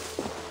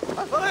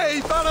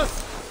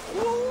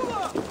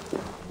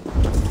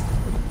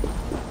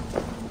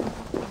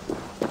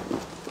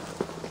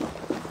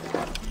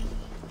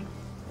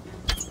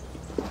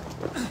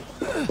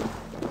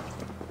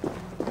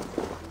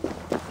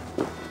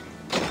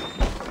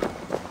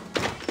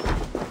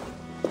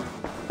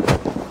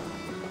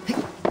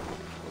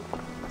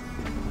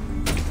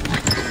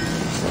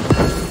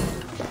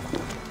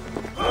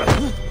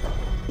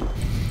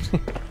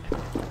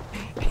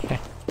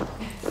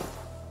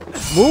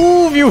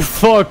 Move, you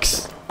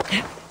fucks!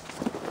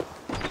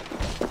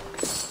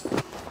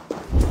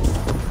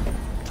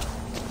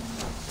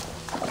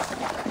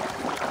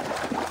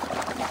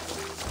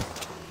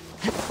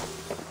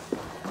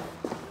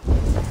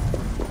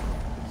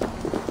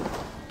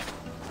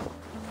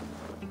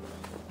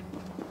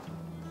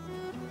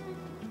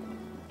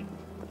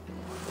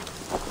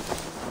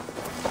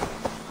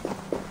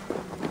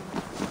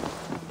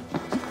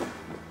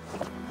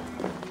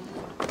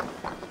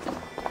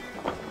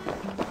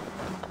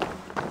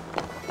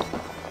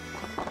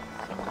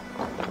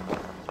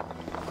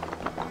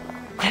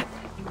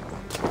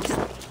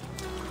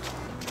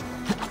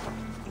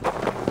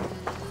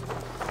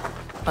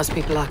 Must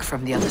be blocked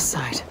from the other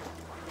side.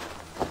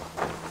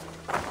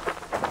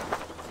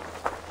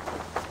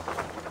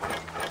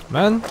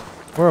 Man,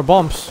 where are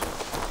bombs?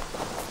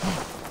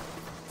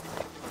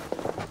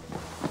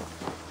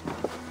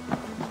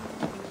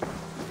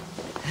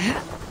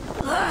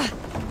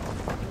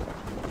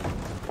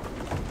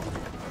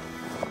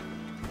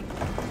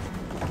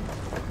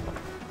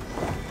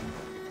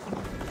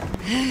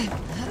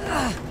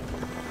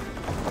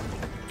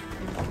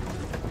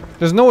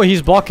 There's no way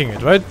he's blocking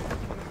it, right?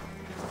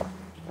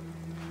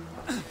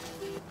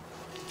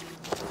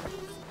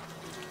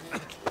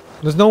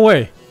 There's no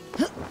way.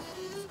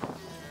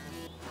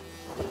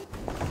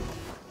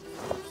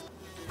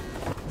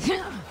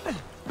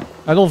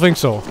 I don't think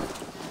so.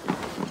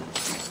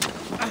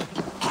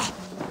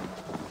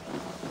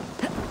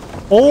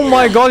 Oh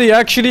my god, he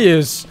actually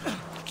is.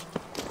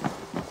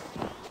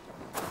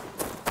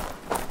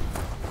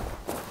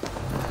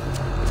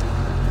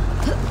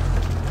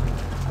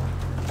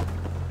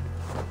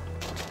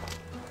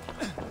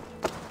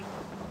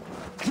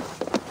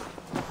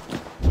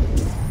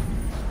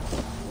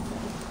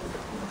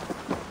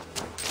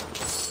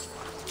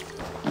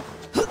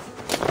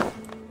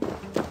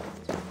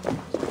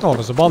 Oh,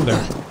 there's a bomb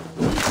there.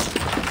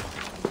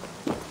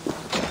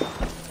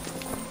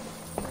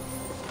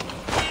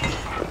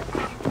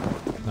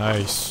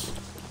 Nice.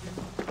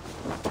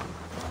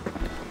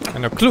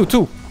 And a clue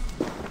too.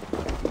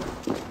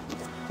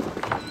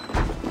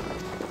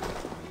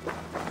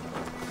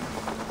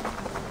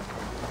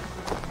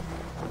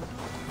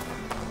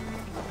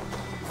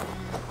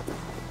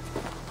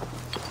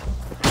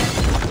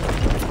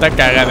 That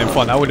guy ran in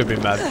front. I would have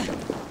been mad.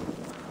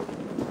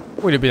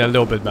 Would have been a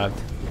little bit mad.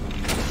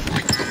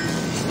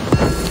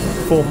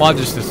 Full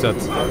Majesty set.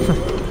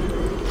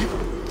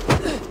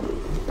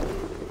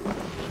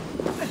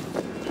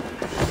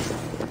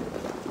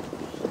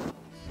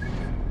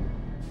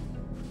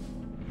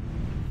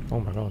 Oh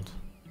my god.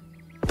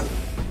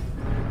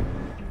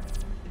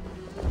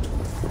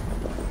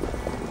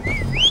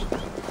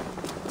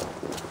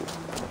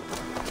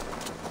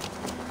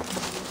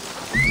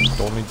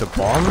 Don't need the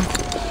bomb?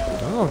 I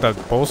don't know if that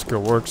bow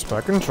skill works, but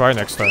I can try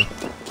next time.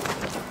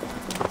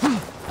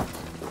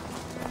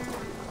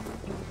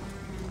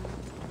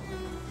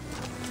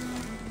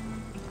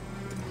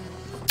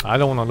 I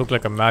don't want to look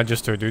like a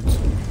Magister, dude.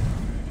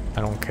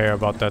 I don't care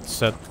about that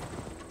set.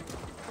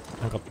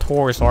 I got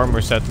Thor's armor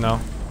set now.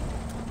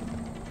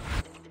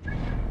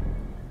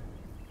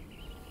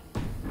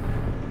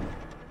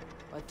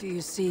 What do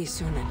you see,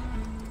 Sunan?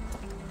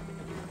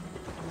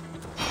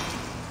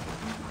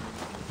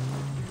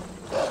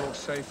 All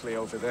safely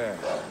over there.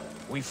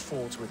 We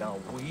fought with our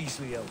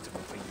Weasley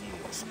Elderman for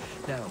years.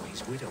 Now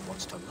his widow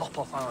wants to lop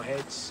off our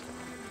heads.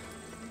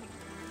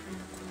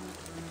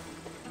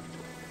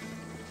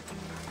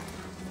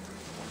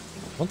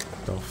 What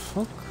the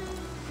fuck?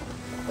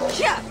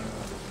 Yeah.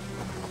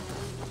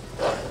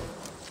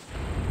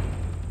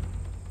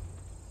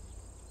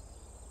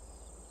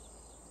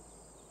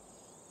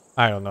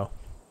 I don't know.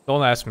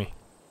 Don't ask me.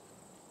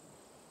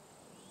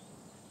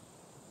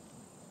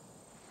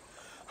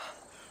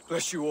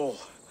 Bless you all.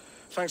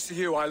 Thanks to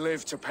you, I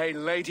live to pay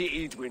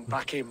Lady Edwin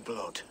back in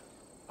blood.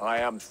 I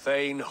am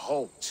Thane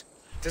Holt.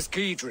 Does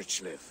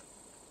Giedrich live?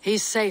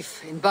 He's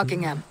safe in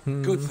Buckingham.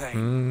 Good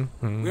thing.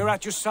 We're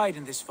at your side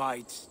in this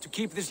fight, to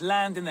keep this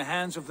land in the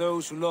hands of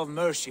those who love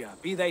Mercia,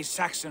 be they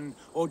Saxon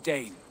or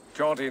Dane.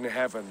 God in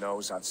heaven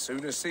knows I'd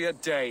sooner see a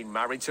Dane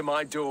married to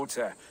my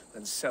daughter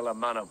than sell a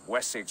man of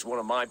Wessex one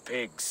of my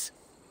pigs.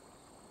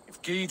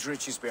 If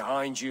Giedrich is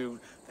behind you,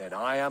 then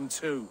I am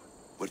too.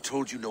 We're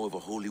told you know of a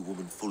holy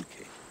woman,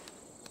 Fulke.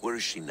 Where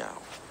is she now?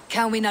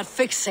 Can we not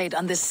fixate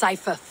on this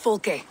cipher,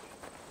 Fulke?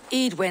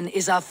 Edwin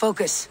is our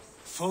focus.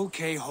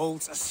 Fulke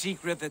holds a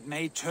secret that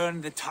may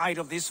turn the tide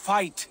of this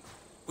fight.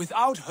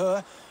 Without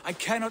her, I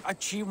cannot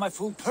achieve my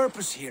full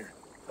purpose here.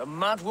 The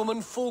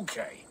madwoman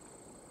Fulke?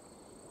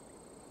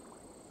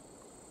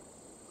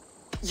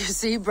 You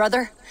see,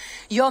 brother?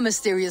 Your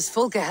mysterious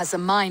Fulke has a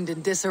mind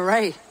in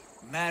disarray.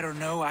 Mad or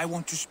no, I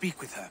want to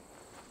speak with her.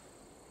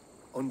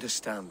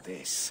 Understand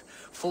this.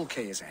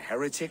 Fulke is a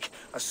heretic,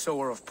 a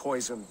sower of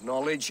poisoned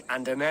knowledge,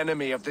 and an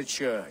enemy of the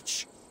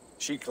Church.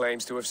 She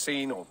claims to have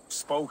seen or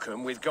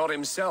spoken with God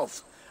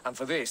himself. And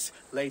for this,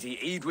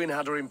 Lady Edwin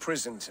had her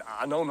imprisoned,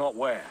 I know not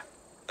where.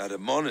 At a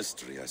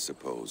monastery, I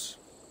suppose.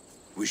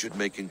 We should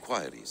make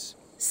inquiries.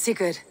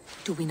 Sigurd,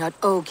 do we not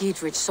owe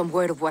Giedrich some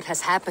word of what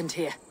has happened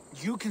here?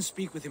 You can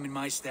speak with him in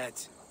my stead,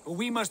 but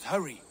we must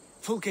hurry.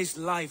 Fulke's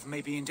life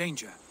may be in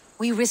danger.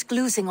 We risk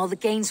losing all the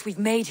gains we've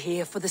made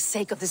here for the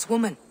sake of this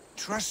woman.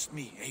 Trust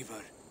me,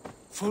 Eivor.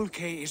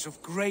 Fulke is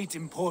of great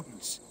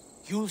importance.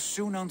 You'll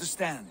soon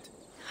understand.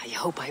 I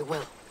hope I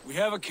will. We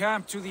have a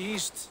camp to the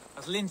east,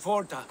 at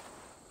Linforta.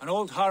 An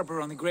old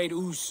harbor on the Great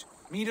Ouse.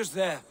 Meet us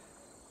there.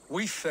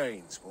 We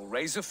Thanes will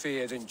raise a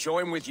feard and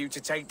join with you to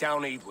take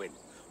down Edwin.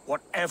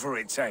 Whatever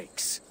it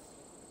takes.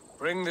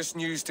 Bring this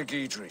news to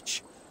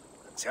Giedrich.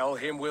 And tell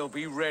him we'll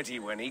be ready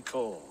when he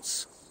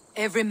calls.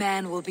 Every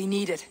man will be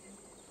needed.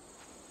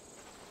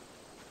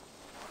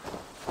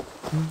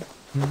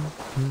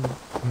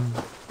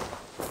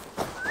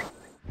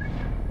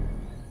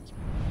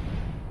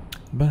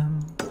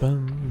 Bum,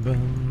 bum,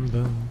 bum,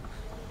 bum.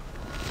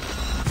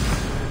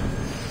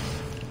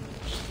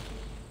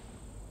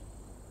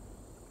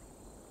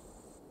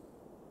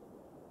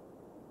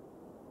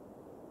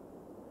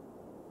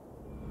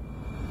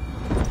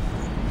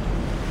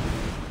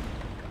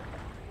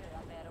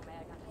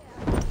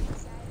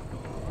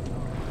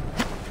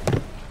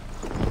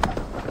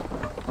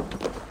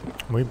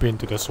 We've been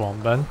to the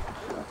swamp, Ben.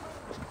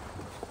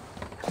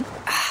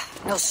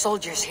 No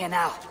soldiers here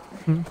now.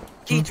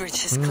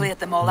 Giedrich has cleared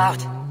them all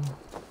out.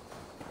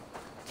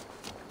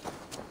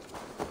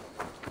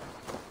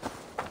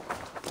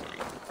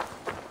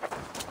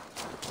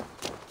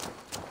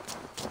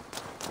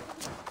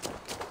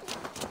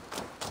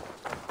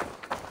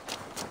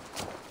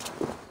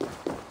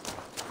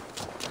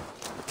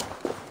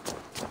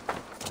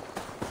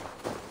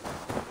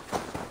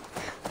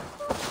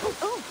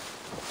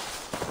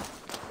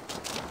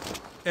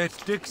 Et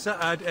dixa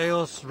ad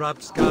eos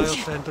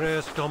rabscaios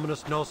Andreas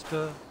Dominus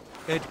Noster,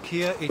 et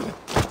kia it...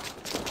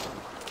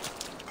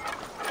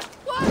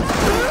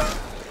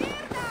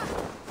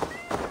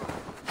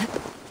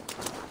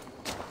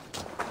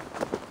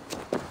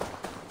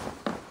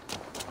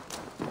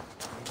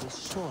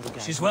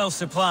 She's well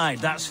supplied,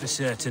 that's for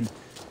certain.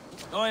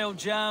 Oil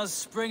jars,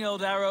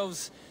 spring-old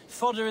arrows,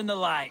 fodder and the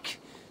like.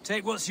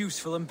 Take what's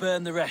useful and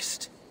burn the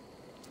rest.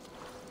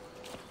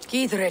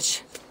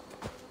 Giedrich.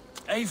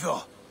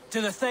 Eivor,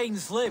 do the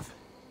Thanes live?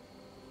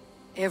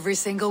 Every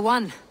single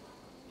one.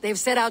 They've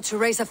set out to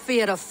raise a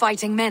fear of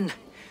fighting men.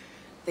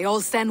 They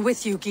all stand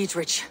with you,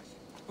 Giedrich.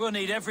 We'll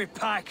need every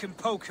pike and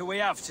poker we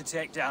have to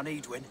take down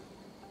Edwin.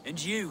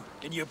 And you,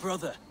 and your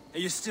brother, are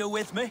you still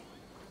with me?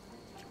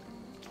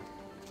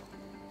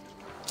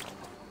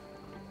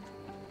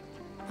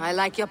 I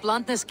like your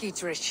bluntness,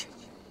 Giedrich.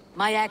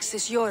 My axe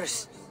is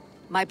yours.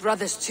 My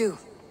brother's too.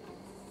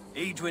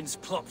 Edwin's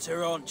plopped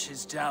her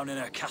haunches down in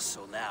her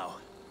castle now.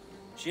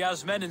 She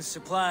has men and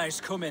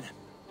supplies coming.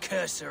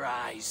 Curse her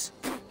eyes.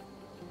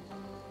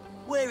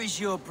 Where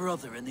is your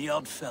brother and the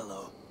odd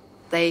fellow?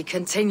 They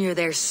continue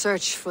their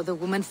search for the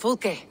woman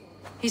Fulke.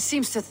 He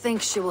seems to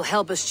think she will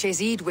help us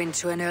chase Edwin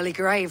to an early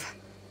grave.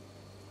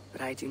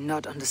 But I do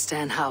not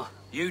understand how.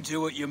 You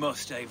do what you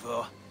must,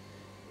 Eivor.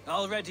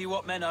 I'll ready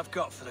what men I've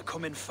got for the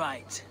coming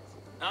fight.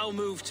 I'll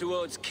move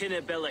towards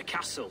Kinnabella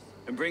Castle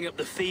and bring up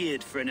the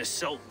Fyrd for an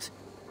assault.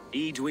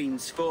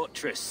 Edwin's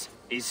fortress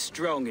is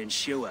strong and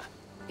sure.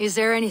 Is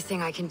there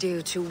anything I can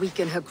do to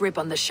weaken her grip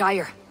on the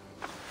Shire?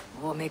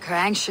 Or make her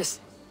anxious?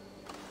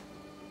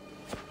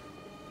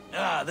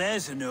 Ah,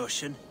 there's a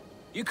notion.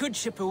 You could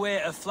chip away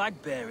at her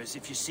flag bearers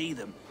if you see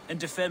them, and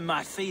defend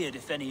my Fyrd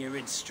if any are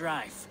in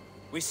strife.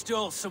 We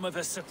stole some of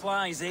her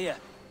supplies here.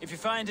 If you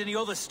find any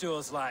other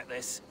stores like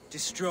this,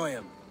 destroy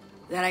them.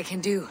 That I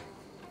can do.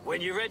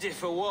 When you're ready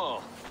for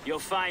war, you'll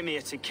find me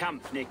at a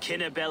camp near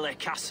Kinnabella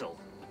Castle.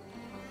 I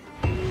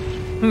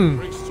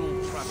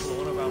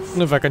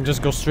wonder if I can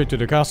just go straight to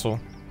the castle.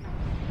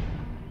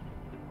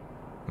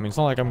 I mean, it's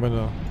not like I'm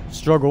gonna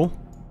struggle.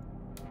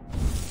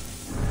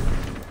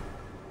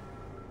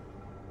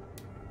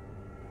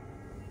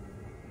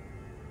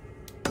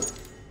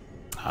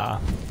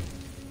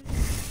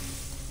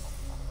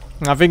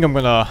 I think I'm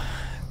gonna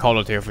call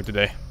it here for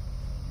today.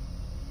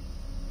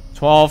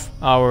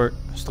 12-hour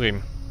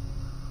stream.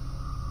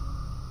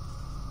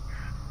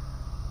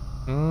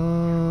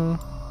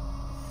 Let's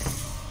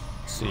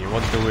see,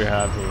 what do we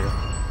have here?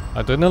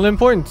 Adrenaline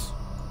points.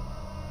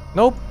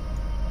 Nope.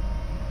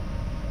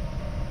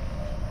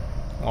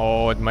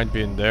 Oh, it might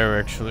be in there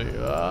actually.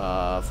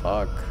 Ah,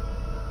 fuck.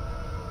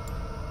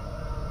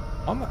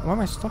 Why am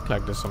I stuck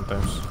like this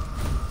sometimes?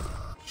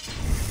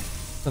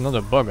 It's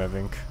another bug, I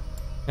think.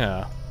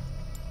 Yeah.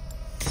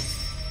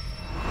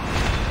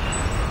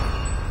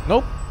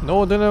 Nope,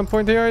 no adrenaline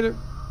point here either.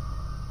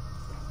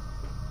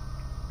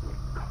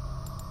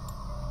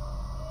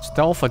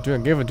 Stealth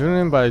gave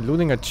adrenaline by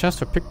looting a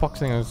chest or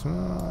pickpocketing.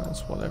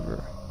 It's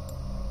whatever.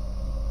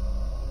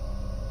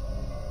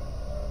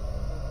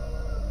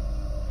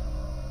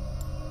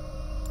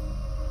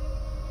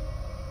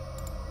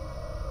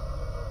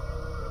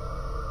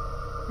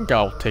 I think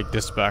I'll take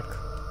this back.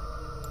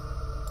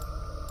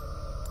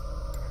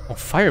 Oh,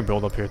 fire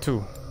build up here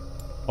too.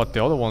 But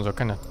the other ones are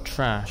kind of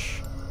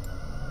trash.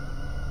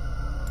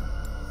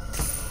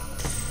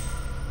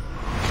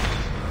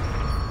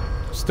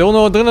 Still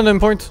no adrenaline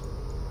point.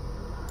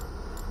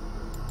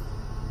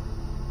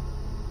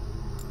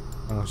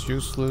 Almost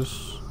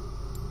useless.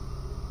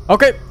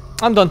 Okay,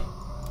 I'm done.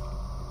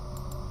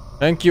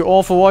 Thank you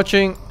all for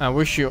watching. I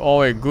wish you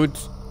all a good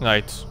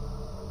night.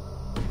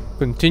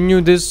 Continue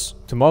this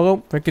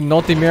tomorrow. Thank you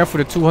Naughty Mare for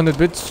the 200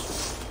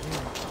 bits.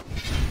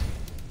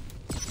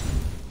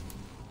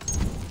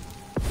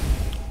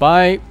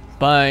 Bye.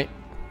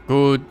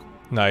 Good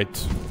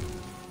night.